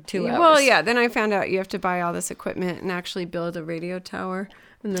lasted 2 hours. Well, yeah. Then I found out you have to buy all this equipment and actually build a radio tower.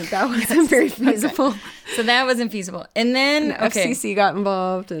 And that wasn't very feasible. Okay. So that wasn't feasible. And then FCC got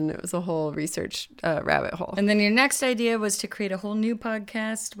involved, and it was a whole research rabbit hole. And then your next idea was to create a whole new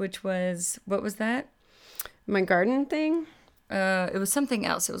podcast, which was, what was that? My garden thing? It was something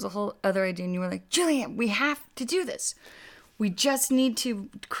else. It was a whole other idea. And you were like, Julianne, we have to do this. We just need to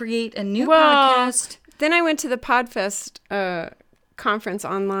create a new podcast. Then I went to the Podfest conference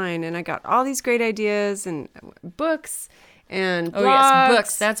online, and I got all these great ideas and books and blogs. Yes,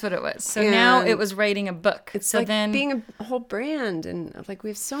 books. That's what it was. So now it was writing a book. It's so like then being a whole brand, and like we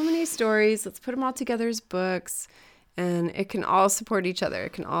have so many stories. Let's put them all together as books, and it can all support each other.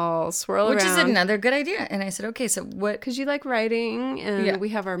 It can all swirl around. Which is another good idea. And I said, okay, so what? Because you like writing, and we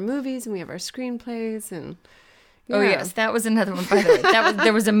have our movies, and we have our screenplays, and Oh yes, that was another one. By the way,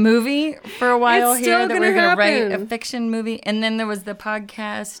 there was a movie for a while It's here still that we were going to write happen. a fiction movie, and then there was the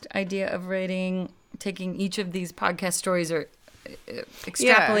podcast idea of taking each of these podcast stories or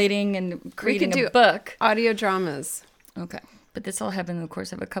extrapolating and creating a book. Audio dramas. Okay, but this all happened in the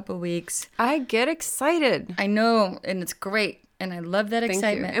course of a couple of weeks. I get excited. I know, and it's great, and I love that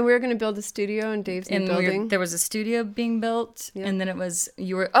excitement. And we were going to build a studio in Dave's new building. There was a studio being built, and then that was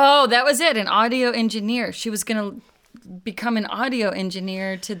it, an audio engineer. She was going to become an audio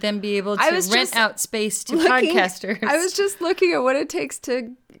engineer to then be able to rent out space to podcasters. I was just looking at what it takes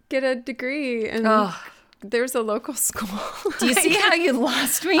to get a degree, and there's a local school. Do you see how you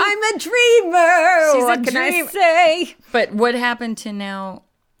lost me? I'm a dreamer. She's what a can dreamer. I say? But what happened to now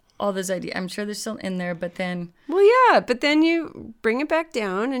all those ideas? I'm sure they're still in there, but then... Well, yeah, but then you bring it back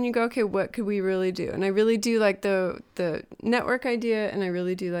down and you go, okay, what could we really do? And I really do like the network idea, and I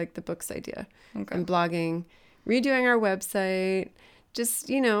really do like the books idea. Okay. And blogging, redoing our website,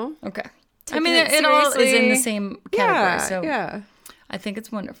 just, Okay. I taking mean, it it all is in seriously. the same category, so Yeah. I think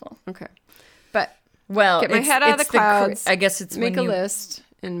it's wonderful. Okay. But Well, get my head out of the clouds. I guess it's make when a you, list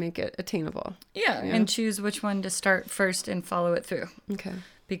and make it attainable. Yeah, and choose which one to start first and follow it through. Okay.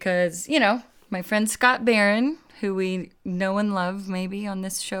 Because, my friend Scott Barron, who we know and love maybe on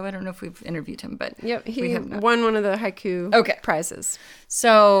this show. I don't know if we've interviewed him, but Yep, we he have not. won one of the haiku prizes.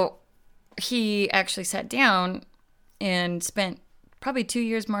 So he actually sat down and spent probably 2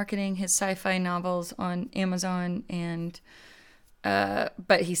 years marketing his sci-fi novels on Amazon, and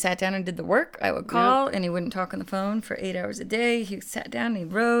but he sat down and did the work. I would call, and he wouldn't talk on the phone for 8 hours a day. He sat down and he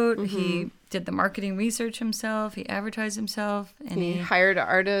wrote. He did the marketing research himself. He advertised himself, and He hired an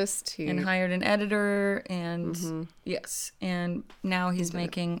artist. and hired an editor, and yes, and now he's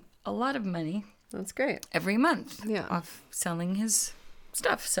making a lot of money That's great. every month Yeah. off selling his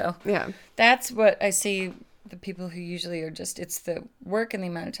stuff. So Yeah. that's what I see. The people who usually are it's the work and the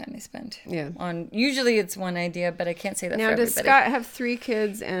amount of time they spend. Yeah. On usually it's one idea, but I can't say that Now, for does everybody. Scott have 3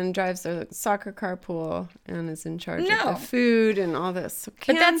 kids and drives a soccer carpool and is in charge No. of the food and all this? So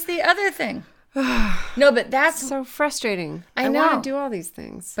But that's the other thing. No, but that's so frustrating. I want know. to do all these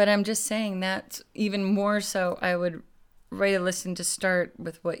things. But I'm just saying that even more so, I would write a list and to start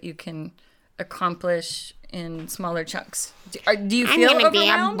with what you can accomplish in smaller chunks. Do you feel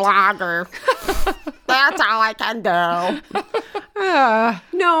overwhelmed? blogger. That's all I can do.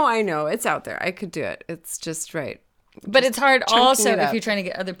 No, I know. It's out there. I could do it. It's just right. But it's hard chunking also it if up. you're trying to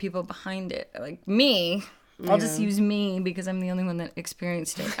get other people behind it. Like me, I'll just use me because I'm the only one that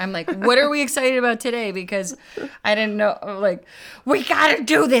experienced it. I'm like, what are we excited about today? Because I didn't know, like, we got to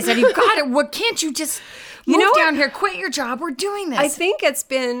do this and you got to, what can't you just move down here, quit your job? We're doing this. I think it's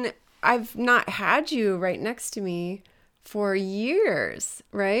been, I've not had you right next to me for years,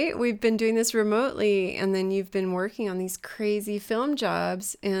 right? We've been doing this remotely, and then you've been working on these crazy film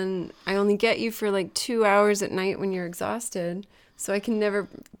jobs, and I only get you for like 2 hours at night when you're exhausted, so I can never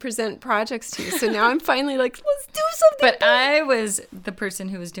present projects to you. So now I'm finally like, let's do something. But I was the person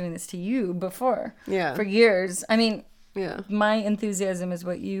who was doing this to you before. Yeah. For years. I mean, Yeah. my enthusiasm is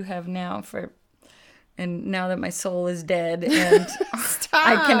what you have now and now that my soul is dead and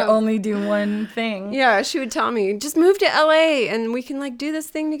I can only do one thing. Yeah, she would tell me, just move to LA and we can like do this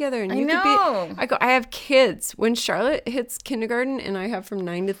thing together. And I you know. could be. I go, I have kids. When Charlotte hits kindergarten and I have from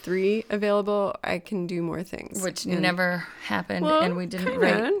 9 to 3 available, I can do more things. Which And- never happened, Well, and we didn't come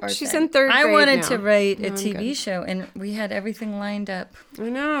write. on. our She's thing. in third I grade wanted now. to write a No, I'm TV good. show, and we had everything lined up. I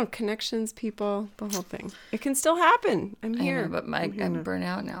know, connections, people, the whole thing. It can still happen. I'm I here. know, but I'm burnt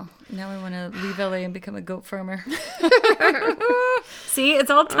out now. Now I want to leave LA and become a goat farmer. See, it's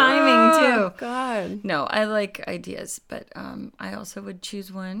all timing too. God. No, I like ideas, but I also would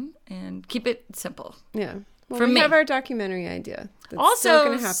choose one and keep it simple. Yeah. Well, For we me. have our documentary idea. That's still Also,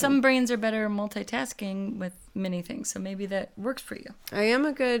 gonna happen. some brains are better multitasking with many things, so maybe that works for you. I am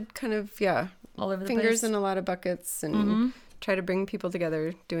a good kind of, All over the fingers place. in a lot of buckets and try to bring people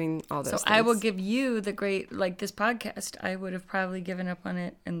together doing all those So things. I will give you the great, like this podcast, I would have probably given up on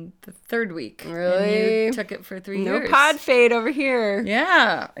it in the 3rd week. Really? And you took it for 3 no years. pod fade over here.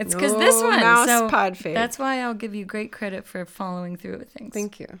 Yeah. It's because No this one. mouse so pod fade. That's why I'll give you great credit for following through with things.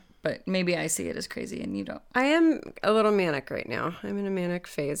 Thank you. But maybe I see it as crazy and you don't. I am a little manic right now. I'm in a manic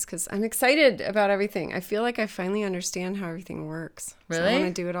phase because I'm excited about everything. I feel like I finally understand how everything works. So I Really?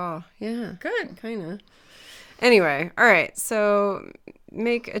 want to do it all. Yeah. Good. Kind of. Anyway, all right. So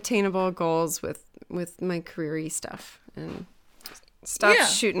make attainable goals with my career-y stuff and stop Yeah.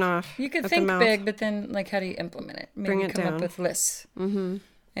 shooting off. You could at the think mouth. big, but then like how do you implement it? Maybe Bring it come down. up with lists. Mm-hmm.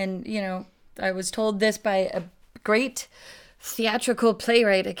 And you know, I was told this by a great theatrical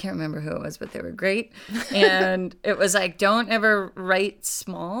playwright. I can't remember who it was, but they were great. And it was like, don't ever write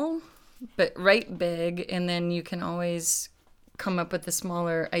small, but write big, and then you can always come up with a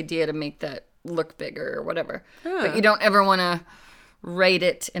smaller idea to make that look bigger or whatever. But you don't ever want to write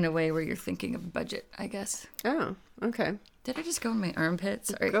it in a way where you're thinking of budget, I guess. Oh, okay. Did I just go in my armpit?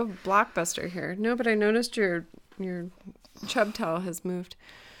 Sorry. Go Blockbuster here. No, but I noticed your chub towel has moved.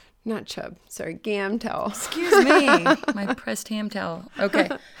 Not chub. Sorry, gam towel. Excuse me. My pressed ham towel. Okay.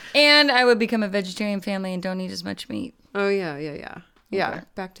 And I would become a vegetarian family and don't eat as much meat. Oh, yeah. Yeah, Okay.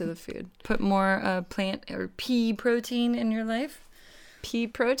 back to the food. Put more plant or pea protein in your life. Pea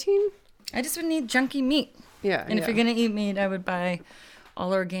protein? I just would need junky meat. Yeah. And if you're going to eat meat, I would buy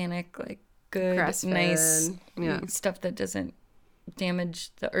all organic, like good, Grass-fed, nice yeah. stuff that doesn't damage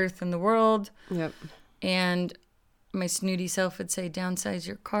the earth and the world. Yep. And my snooty self would say downsize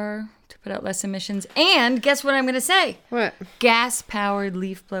your car to put out less emissions. And guess what I'm going to say? What? Gas-powered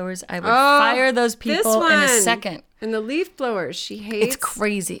leaf blowers. I would fire those people in a second. And the leaf blowers, she hates. It's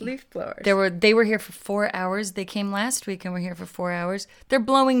crazy. Leaf blowers. They were here for 4 hours. They came last week and were here for 4 hours. They're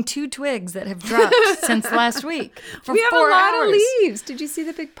blowing 2 twigs that have dropped since last week for we have 4 a lot hours. of leaves. Did you see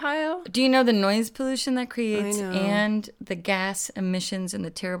the big pile? Do you know the noise pollution that creates I know. and the gas emissions and the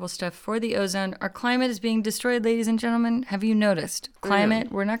terrible stuff for the ozone? Our climate is being destroyed, ladies and gentlemen. Have you noticed?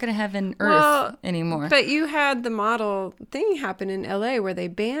 Climate, we're not going to have an earth anymore. But you had the model thing happen in LA where they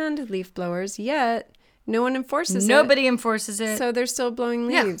banned leaf blowers, yet no one enforces it. Nobody enforces it. So they're still blowing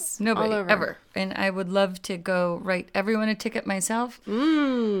leaves. Nobody, all over. ever. And I would love to go write everyone a ticket myself.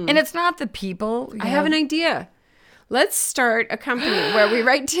 And it's not the people. I have an idea. Let's start a company where we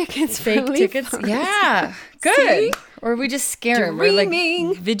write tickets for Fake leaf tickets? blowers. Yeah. Good. See? Or we just scare them. We're Dreaming.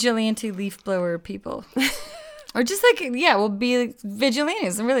 like vigilante leaf blower people. Or just like, we'll be like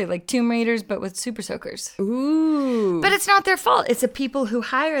vigilantes, really, like Tomb Raiders, but with super soakers. Ooh. But it's not their fault. It's the people who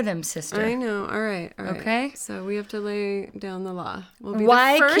hire them, sister. I know. All right. Okay. So we have to lay down the law. We'll be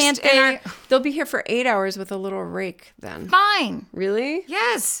Why the first can't in they- they'll be here for 8 hours with a little rake then. Fine. Really?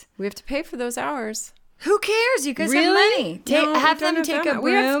 Yes. We have to pay for those hours. Who cares? You guys Really? have money. No, we have don't them take that a much. broom.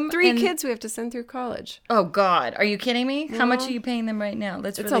 We have 3 and- kids we have to send through college. Oh, God. Are you kidding me? How much are you paying them right now?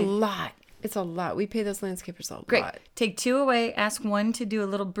 Let's It's really... a lot. It's a lot. We pay those landscapers a Great. lot. Take 2 away. Ask 1 to do a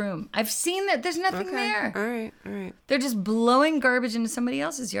little broom. I've seen that. There's nothing there. All right. All right. They're just blowing garbage into somebody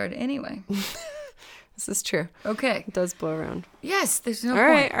else's yard anyway. This is true. Okay. It does blow around. Yes, there's no All point.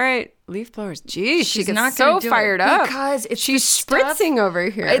 right. All right. Leaf blowers. Jeez, she She's gets not so gonna do it fired up. because it's she's the stuff- spritzing over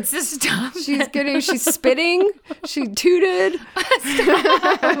here. It's the stuff. She's spitting. She tooted. She's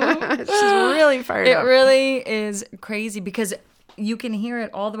really fired It up. really is crazy because you can hear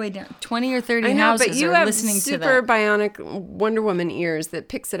it all the way down. 20 or 30 I know, houses but you are have listening to super that. bionic Wonder Woman ears that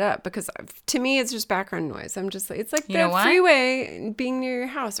picks it up because to me it's just background noise. I'm just like it's like You know the why? freeway being near your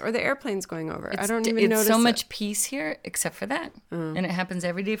house or the airplanes going over. I don't even notice so it. much peace here except for that. And it happens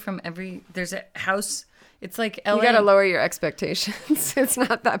every day from there's a house. It's like LA. You gotta lower your expectations. It's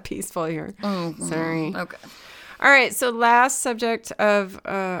not that peaceful here. Sorry. Okay. All right. So last subject of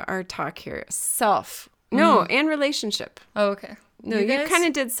our talk here: self. No, and relationship. Oh, okay. No, you guys? kind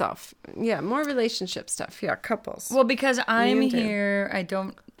of did self. Yeah, more relationship stuff. Yeah, couples. Well, because I'm You do. here, I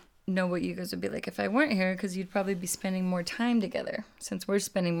don't know what you guys would be like if I weren't here, because you'd probably be spending more time together, since we're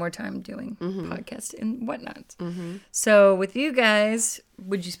spending more time doing podcasts and whatnot. So with you guys,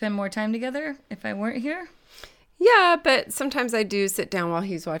 would you spend more time together if I weren't here? Yeah, but sometimes I do sit down while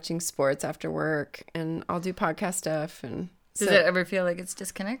he's watching sports after work, and I'll do podcast stuff. And Does it ever feel like it's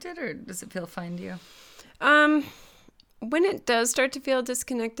disconnected, or does it feel fine to you? when it does start to feel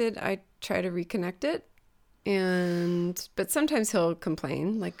disconnected, I try to reconnect it. But sometimes he'll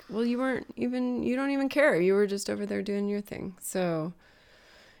complain like, well, you don't even care. You were just over there doing your thing. So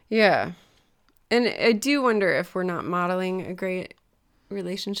yeah. And I do wonder if we're not modeling a great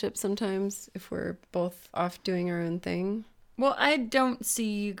relationship sometimes, if we're both off doing our own thing. Well, I don't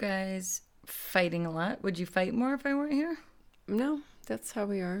see you guys fighting a lot. Would you fight more if I weren't here? No, that's how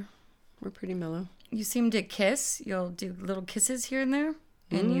we are. We're pretty mellow. You seem to kiss. You'll do little kisses here and there.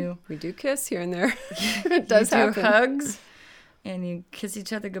 And we do kiss here and there. It does happen. You do hugs. And you kiss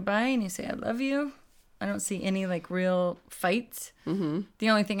each other goodbye and you say, I love you. I don't see any like real fights. Mm-hmm. The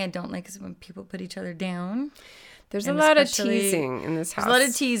only thing I don't like is when people put each other down. There's a lot of teasing in this house. There's a lot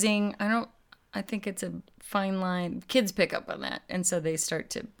of teasing. I think it's a fine line. Kids pick up on that. And so they start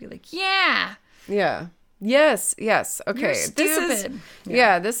to be like, yeah. Yeah. Yes. Okay. You're stupid.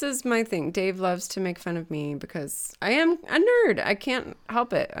 This is my thing. Dave loves to make fun of me because I am a nerd. I can't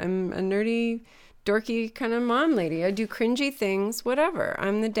help it. I'm a nerdy, dorky kind of mom lady. I do cringy things, whatever.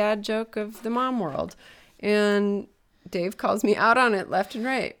 I'm the dad joke of the mom world. And Dave calls me out on it left and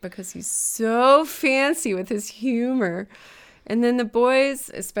right because he's so fancy with his humor. And then the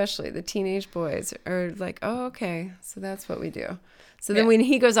boys, especially the teenage boys, are like, oh, okay, so that's what we do. So then when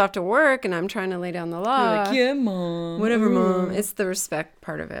he goes off to work and I'm trying to lay down the law. You're like, yeah, Mom. Whatever, Mom. It's the respect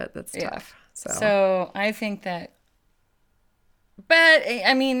part of it that's tough. So I think that, but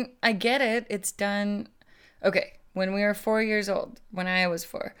I mean, I get it. It's done. Okay, when we were 4 years old, when I was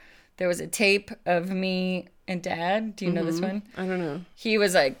 4, there was a tape of me and Dad. Do you know this one? I don't know. He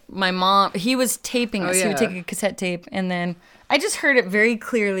was like, my mom, he was taping us. He would take a cassette tape. And then I just heard it very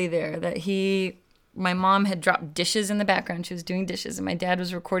clearly there that my mom had dropped dishes in the background. She was doing dishes and my dad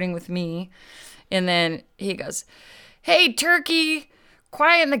was recording with me. And then he goes, hey, Turkey,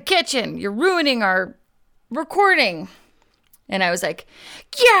 quiet in the kitchen. You're ruining our recording. And I was like,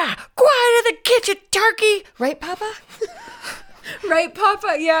 yeah, quiet in the kitchen, Turkey. Right, Papa? Right,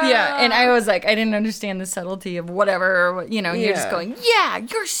 Papa? Yeah. Yeah. And I was like, I didn't understand the subtlety of whatever, you're just going, yeah,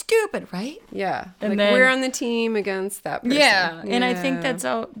 you're stupid, right? Yeah. And like then, we're on the team against that person. Yeah. And I think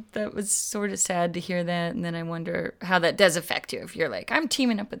that was sort of sad to hear that. And then I wonder how that does affect you. If you're like, I'm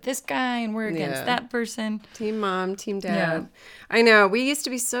teaming up with this guy and we're against that person. Team mom, team dad. Yeah. I know. We used to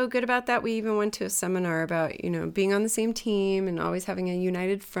be so good about that. We even went to a seminar about, being on the same team and always having a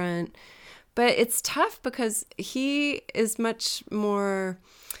united front. But it's tough because he is much more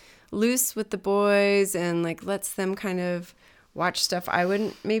loose with the boys and like lets them kind of watch stuff I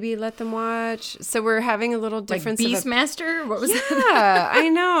wouldn't maybe let them watch. So we're having a little difference. Like Beastmaster? What was that? Yeah, I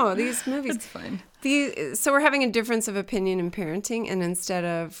know. These movies. It's fun. So we're having a difference of opinion in parenting. And instead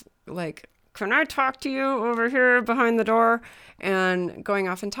of like, can I talk to you over here behind the door? And going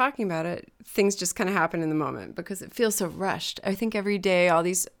off and talking about it, things just kind of happen in the moment because it feels so rushed. I think every day all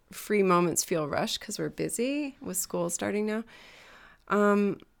these free moments feel rushed because we're busy with school starting now.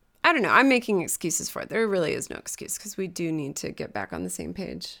 I don't know. I'm making excuses for it. There really is no excuse because we do need to get back on the same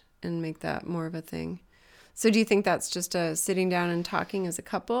page and make that more of a thing. So do you think that's just sitting down and talking as a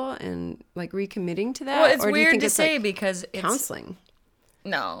couple and like recommitting to that? Well, it's or do you weird think to it's say like because it's counseling.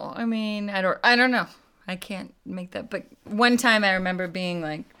 No, I mean, I don't know. I can't make that. But one time I remember being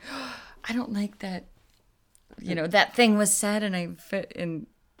like, oh, I don't like that, that thing was said and I fit and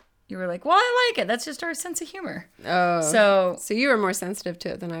you were like, well, I like it. That's just our sense of humor. Oh. So you were more sensitive to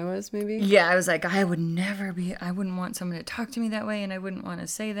it than I was, maybe? Yeah, I was like, I wouldn't want someone to talk to me that way and I wouldn't want to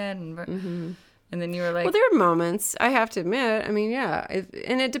say that. And then you were like... Well, there are moments, I have to admit. I mean, yeah.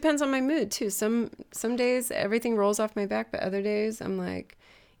 And it depends on my mood, too. Some days everything rolls off my back, but other days I'm like,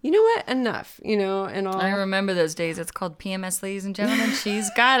 you know what? Enough, and all. I remember those days. It's called PMS, ladies and gentlemen. She's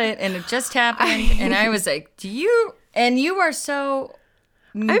got it. And it just happened. And I was like, and you are so...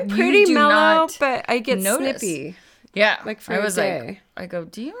 I'm pretty mellow, but I get snippy. Yeah. Like for I a was day. Like, I go,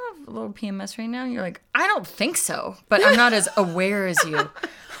 do you have a little PMS right now? And you're like, I don't think so, but I'm not as aware as you.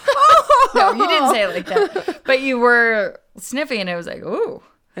 No, you didn't say it like that. But you were sniffy, and I was like, ooh.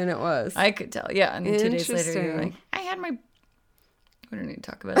 And it was. I could tell. Yeah. And then 2 days later, you're like, I had my... We don't need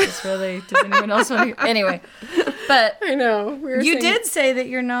to talk about this, really. Does anyone else want to? Anyway. But I know. You did say that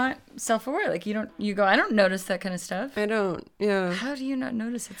you're not self-aware. Like, you go, I don't notice that kind of stuff. I don't. Yeah. How do you not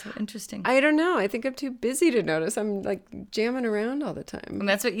notice? It's so interesting. I don't know. I think I'm too busy to notice. I'm, like, jamming around all the time. And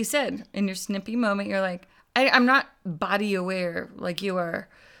that's what you said. In your snippy moment, you're like, I'm not body aware like you are.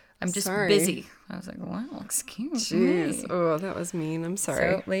 I'm just busy. I was like, wow, excuse me. Oh, that was mean. I'm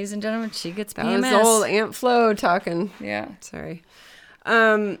sorry. So, ladies and gentlemen, she gets that PMS. That was old Aunt Flo talking. Yeah. Sorry.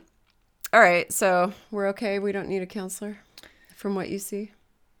 All right. So we're okay. We don't need a counselor from what you see.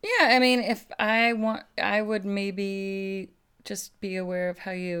 Yeah, I mean, if I would maybe just be aware of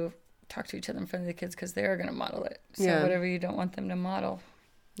how you talk to each other in front of the kids because they're going to model it. So Yeah. whatever you don't want them to model,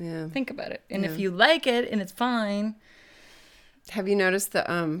 think about it. And Yeah. if you like it and it's fine. Have you noticed the,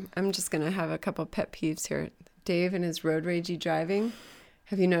 I'm just going to have a couple pet peeves here. Dave and his road ragey driving.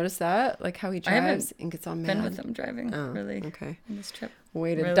 Have you noticed that? Like how he I haven't drives and gets all mad? Been with them driving, really, Okay. on this trip.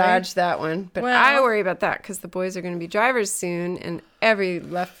 Way to Really? dodge that one. But Well- I worry about that because the boys are going to be drivers soon and every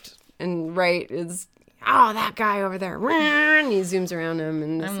left and right is, oh, that guy over there. And he zooms around him.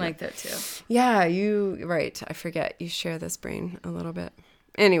 And I'm like that too. Yeah, right. I forget. You share this brain a little bit.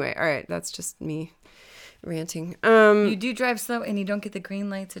 Anyway, all right. That's just me ranting. You do drive slow and you don't get the green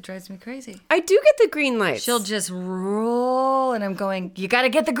lights. It drives me crazy. I do get the green lights. She'll just roll and I'm going, you got to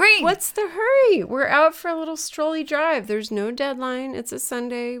get the green. What's the hurry? We're out for a little strolly drive. There's no deadline. It's a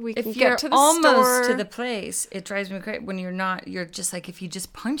Sunday. We can If get you're to the almost store. to the place, it drives me crazy. When you're not, you're just like, if you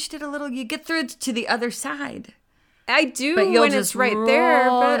just punched it a little, you get through to the other side. I do But you'll when just it's right there,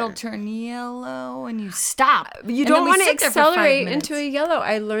 but it'll turn yellow and you stop. you And don't then we want to sit there for 5 accelerate minutes. into a yellow.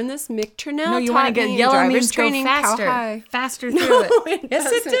 I learned this. Mick Turnell No, you taught want to get me in yellow driver's means training, go how faster. high. Faster through No, it. it Yes,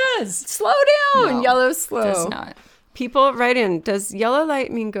 it doesn't. does. Slow down. No, Yellow slow. Does not. People write in. Does yellow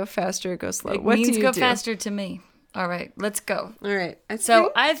light mean go faster or go slow? It What means do you go do? faster to me. All right, let's go. All right.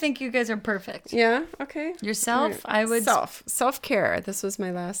 So I think you guys are perfect. Yeah. Okay. Yourself, All right. I would self-care. This was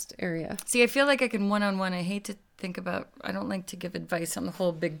my last area. see. I feel like I can one-on-one. I hate to think about. I don't like to give advice on the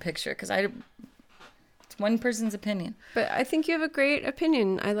whole big picture because it's one person's opinion. But I think you have a great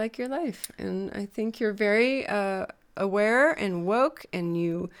opinion. I like your life, and I think you're very aware and woke, and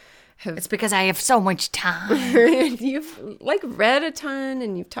you have It's because I have so much time. you've like read a ton,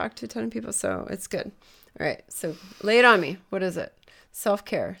 and you've talked to a ton of people, so it's good. All right, so lay it on me. What is it?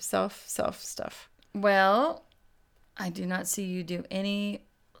 Self-care, self stuff. Well, I do not see you do any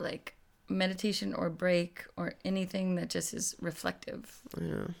like meditation or break or anything that just is reflective. I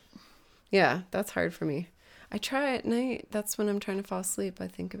know. Yeah, that's hard for me. I try at night. That's when I'm trying to fall asleep. I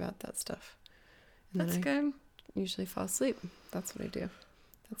think about that stuff. And That's then good. I usually fall asleep. That's what I do.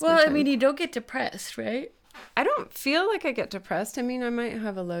 That's Well, my I time. mean, you don't get depressed, right? I don't feel like I get depressed. I mean, I might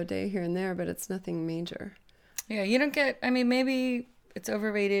have a low day here and there, but it's nothing major. Yeah, you don't get. I mean, maybe it's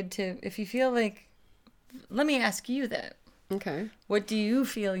overrated to if you feel like. Let me ask you that. Okay. What do you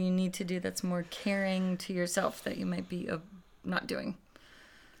feel you need to do that's more caring to yourself that you might be not doing?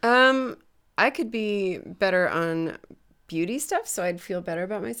 I could be better on beauty stuff, so I'd feel better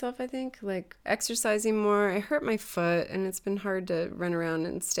about myself, I think. Like exercising more. I hurt my foot, and it's been hard to run around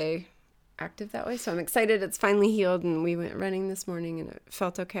and stay active that way. So I'm excited it's finally healed, and we went running this morning, and it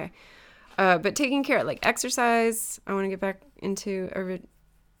felt okay. But taking care, like exercise, I want to get back into a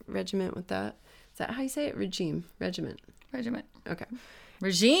regiment with that. Is that how you say it? Regiment. Okay.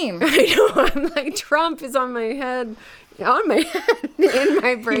 Regime. I know. I'm like, Trump is on my head, in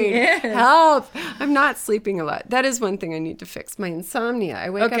my brain. Yes. Help. I'm not sleeping a lot. That is one thing I need to fix. My insomnia. I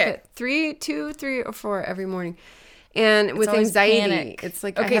wake up Okay. at 3 or 4 every morning. And with always anxiety, panic. it's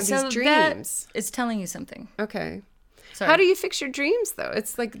like I have these dreams. That is telling you something. Okay. Sorry. How do you fix your dreams, though?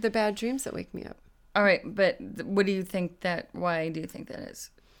 It's like the bad dreams that wake me up. All right, but what do you think that? Why do you think that is?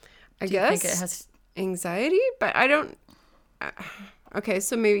 I Do you guess think it has? anxiety, but I don't. Okay,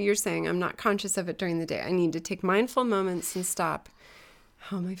 so maybe you're saying I'm not conscious of it during the day. I need to take mindful moments and stop.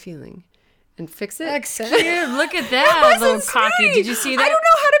 How am I feeling? And fix it. Excuse, look at that, little wasn't cocky. sweet. Did you see that? I don't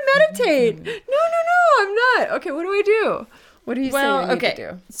know how to meditate. No, I'm not. Okay, what do I do? What are you saying I need okay.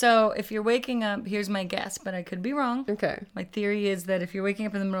 to do? So if you're waking up, here's my guess, but I could be wrong. Okay. My theory is that if you're waking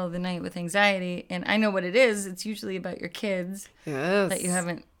up in the middle of the night with anxiety, and I know what it is, it's usually about your kids Yes. that you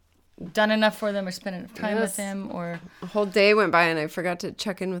haven't done enough for them or spent enough time with Yes. them, or A whole day went by and I forgot to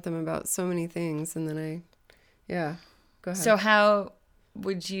check in with them about so many things, and then go ahead. so how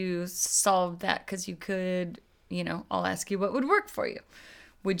would you solve that? Because you could, I'll ask you what would work for you.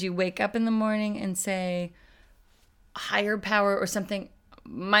 Would you wake up in the morning and say, higher power or something?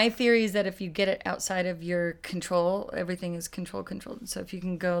 My theory is that if you get it outside of your control, everything is controlled. So if you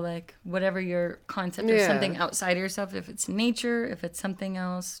can go like whatever your concept or Yeah. something outside of yourself, if it's nature, if it's something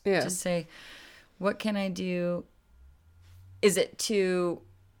else, Yeah. just say, what can I do? Is it to,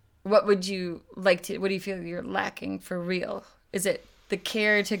 what would you like to, what do you feel you're lacking for real? Is it the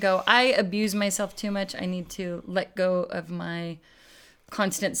care to go, I abuse myself too much. I need to let go of my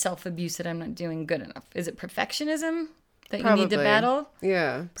constant self-abuse that I'm not doing good enough. Is it perfectionism that you need to Probably. battle?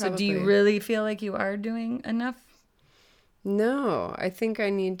 Yeah, So probably. do you really feel like you are doing enough? No, I think I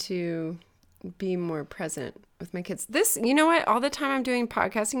need to be more present with my kids. You know what? All the time I'm doing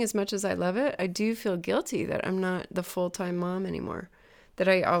podcasting, as much as I love it, I do feel guilty that I'm not the full-time mom anymore. that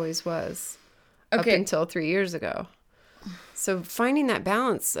I always was up until 3 years ago. So finding that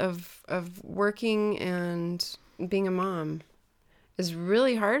balance of working and being a mom is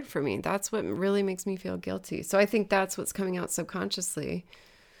really hard for me. That's what really makes me feel guilty. So I think that's what's coming out subconsciously.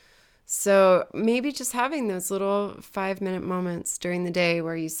 So maybe just having those little 5-minute moments during the day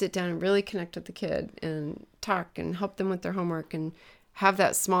where you sit down and really connect with the kid and talk and help them with their homework and have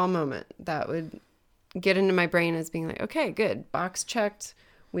that small moment that would get into my brain as being like, okay, good, box checked,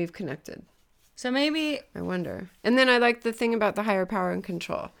 we've connected. So maybe... I wonder. And then I like the thing about the higher power and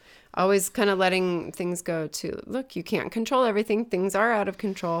control. Always kind of letting things go to, look, you can't control everything. Things are out of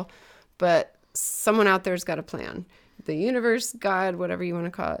control, but someone out there's got a plan. The universe, God, whatever you want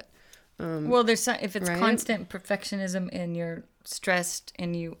to call it. Well, there's if it's right? constant perfectionism and you're stressed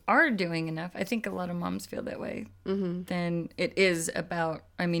and you are doing enough, I think a lot of moms feel that way. Mm-hmm. Then it is about,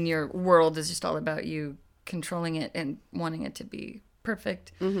 I mean, your world is just all about you controlling it and wanting it to be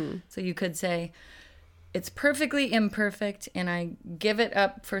perfect. Mm-hmm. So you could say, it's perfectly imperfect and I give it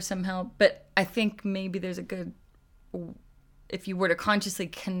up for some help. But I think maybe there's a good, if you were to consciously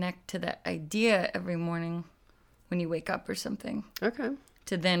connect to that idea every morning when you wake up or something. Okay.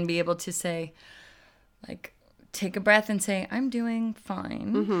 To then be able to say, like, take a breath and say, I'm doing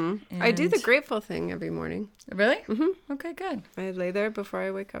fine. Mm-hmm. I do the grateful thing every morning. Really? Mm-hmm. Okay, good. I lay there before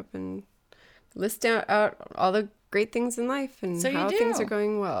I wake up and list out all the great things in life and how things are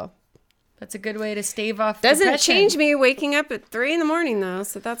going well. That's a good way to stave off Doesn't depression. change me waking up at 3 a.m, though,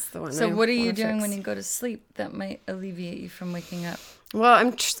 so that's the one. So what are you doing when you go to sleep that might alleviate you from waking up?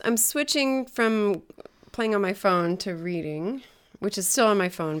 Well, I'm switching from playing on my phone to reading, which is still on my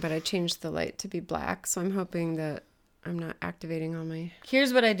phone, but I changed the light to be black, so I'm hoping that I'm not activating all my...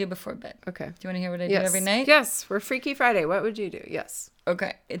 Here's what I do before bed. Okay. Do you want to hear what I do every night? Yes, we're Freaky Friday. What would you do? Yes.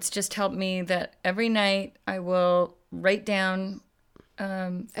 Okay. It's just helped me that every night I will write down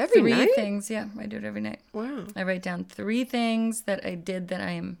every 3 night? things. Yeah, I do it every night. Wow. I write down 3 things that I did that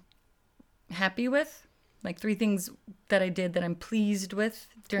I am happy with, like 3 things that I did that I'm pleased with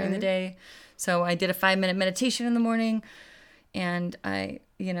during the day. So I did a 5-minute meditation in the morning, and I,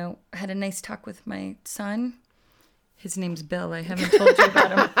 had a nice talk with my son. His name's Bill. I haven't told you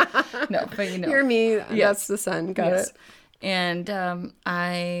about him. No, but You're me. Yes. That's the son. Got it. And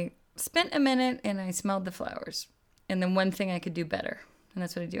I spent a minute and I smelled the flowers. And then one thing I could do better. And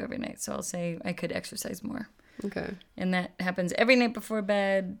that's what I do every night. So I'll say I could exercise more. Okay. And that happens every night before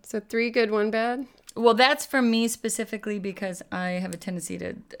bed. So 3 good, 1 bad? Well, that's for me specifically because I have a tendency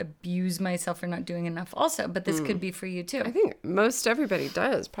to abuse myself for not doing enough also. But this could be for you too. I think most everybody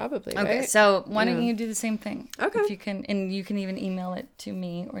does, probably, Okay, right? so why don't you do the same thing? Okay. If you can, and you can even email it to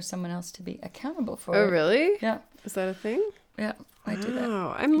me or someone else to be accountable for it. Oh, really? Yeah. Is that a thing? Yeah, I do that.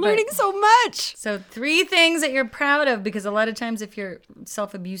 Oh, I'm learning so much. So 3 things that you're proud of, because a lot of times if you're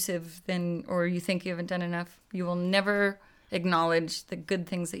self-abusive, then, or you think you haven't done enough, you will never acknowledge the good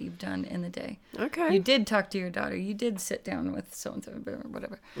things that you've done in the day. Okay. You did talk to your daughter. You did sit down with so-and-so or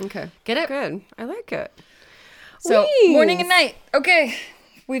whatever. Okay. Get it? Good. I like it. So Wings. morning and night. Okay.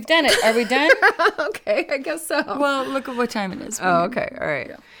 We've done it. Are we done? Okay, I guess so. Well, look at what time it is. Oh, okay. All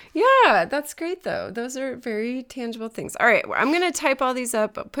right. Yeah, that's great, though. Those are very tangible things. All right. I'm going to type all these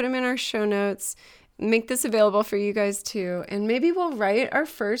up, put them in our show notes, make this available for you guys, too. And maybe we'll write our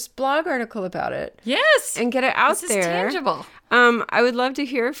first blog article about it. Yes. And get it out there. This is tangible. I would love to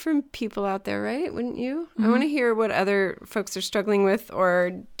hear from people out there, right? Wouldn't you? I want to hear what other folks are struggling with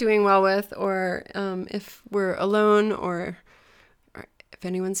or doing well with, or if we're alone, or if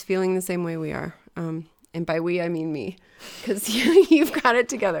anyone's feeling the same way we are. And by we, I mean me, because you've got it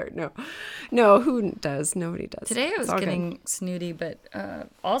together. No, who does? Nobody does. Today I was getting snooty, but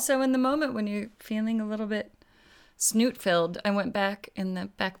also in the moment when you're feeling a little bit snoot-filled, I went back in the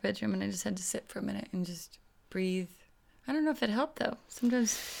back bedroom and I just had to sit for a minute and just breathe. I don't know if it helped, though.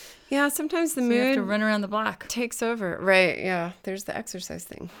 Sometimes the mood you have to run around the block. Takes over. Right, yeah. There's the exercise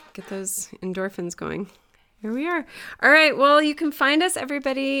thing. Get those endorphins going. Here we are. All right. Well, you can find us,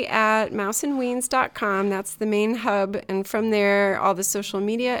 everybody, at mouseandweens.com. That's the main hub. And from there, all the social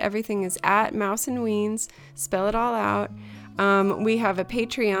media, everything is at Mouse and Weens. Spell it all out. We have a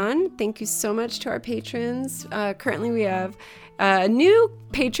Patreon. Thank you so much to our patrons. Currently, we have a new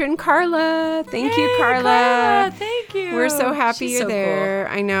patron, Carla. Thank you, Carla. Thank you. We're so happy She's you're so there.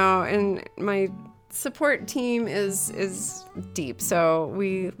 Cool. I know. And my support team is deep. So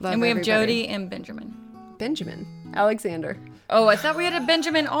we love And we have everybody. Jody and Benjamin. Alexander. Oh, I thought we had a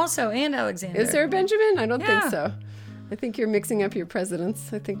Benjamin also and Alexander. Is there a Benjamin? I don't Yeah. think so. I think you're mixing up your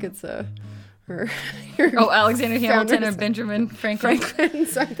presidents. I think it's a Or Alexander Hamilton or founders. Benjamin Franklin. Franklin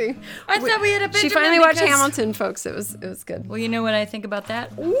something. I thought we had a Benjamin. She finally watched because- Hamilton, folks. It was good. Well, you know what I think about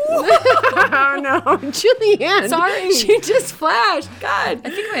that? Oh no, Julianne. Sorry. She just flashed. God. I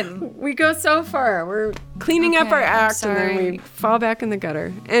think We go so far. We're cleaning up Okay, our I'm act and then sorry. we fall back in the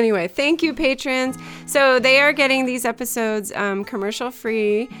gutter. Anyway, thank you, patrons. So they are getting these episodes commercial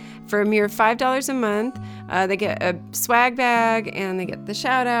free for a mere $5 a month. They get a swag bag and they get the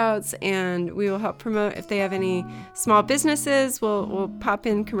shout outs, and we will help promote if they have any small businesses. We'll pop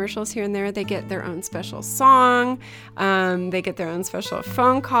in commercials here and there. They get their own special song. They get their own special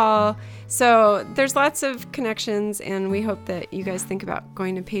phone call. So there's lots of connections, and we hope that you guys think about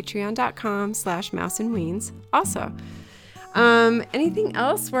going to patreon.com/mouseandweens also. Anything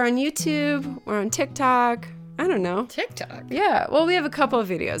else? We're on YouTube. We're on TikTok. I don't know. TikTok. Yeah. Well, we have a couple of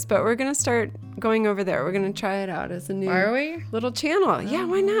videos, but we're going to start going over there. We're going to try it out as a new Are we? little channel. Yeah,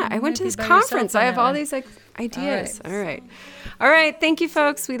 why not? I went to be this by yourself conference. on I have that all one. these ideas. All All right. All right. Thank you,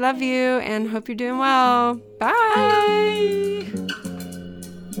 folks. We love you and hope you're doing well. Bye.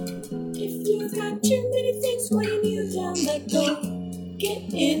 If you've got too many things weighing you down, let go. Get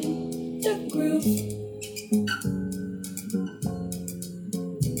in the groove.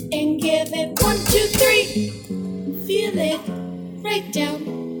 And give it 1, 2, 3. Feel it right down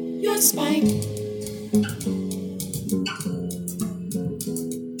your spine.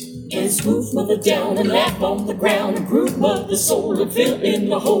 And smooth mother down and laugh on the ground. And groove mother soul and fill in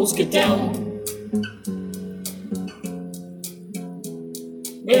the holes, get down.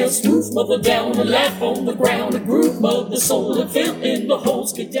 Well, smooth mother down and laugh on the ground. And groove mother soul and fill in the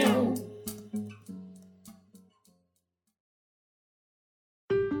holes, get down.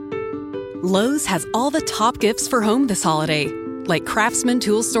 Lowe's has all the top gifts for home this holiday, like Craftsman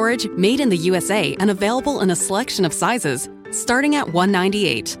tool storage made in the USA and available in a selection of sizes, starting at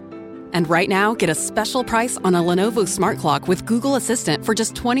 $198. And right now, get a special price on a Lenovo Smart Clock with Google Assistant for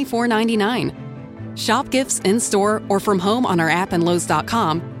just $24.99. Shop gifts in-store or from home on our app and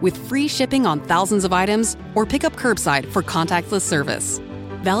Lowe's.com with free shipping on thousands of items, or pick up curbside for contactless service.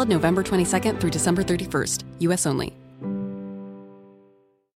 Valid November 22nd through December 31st, U.S. only.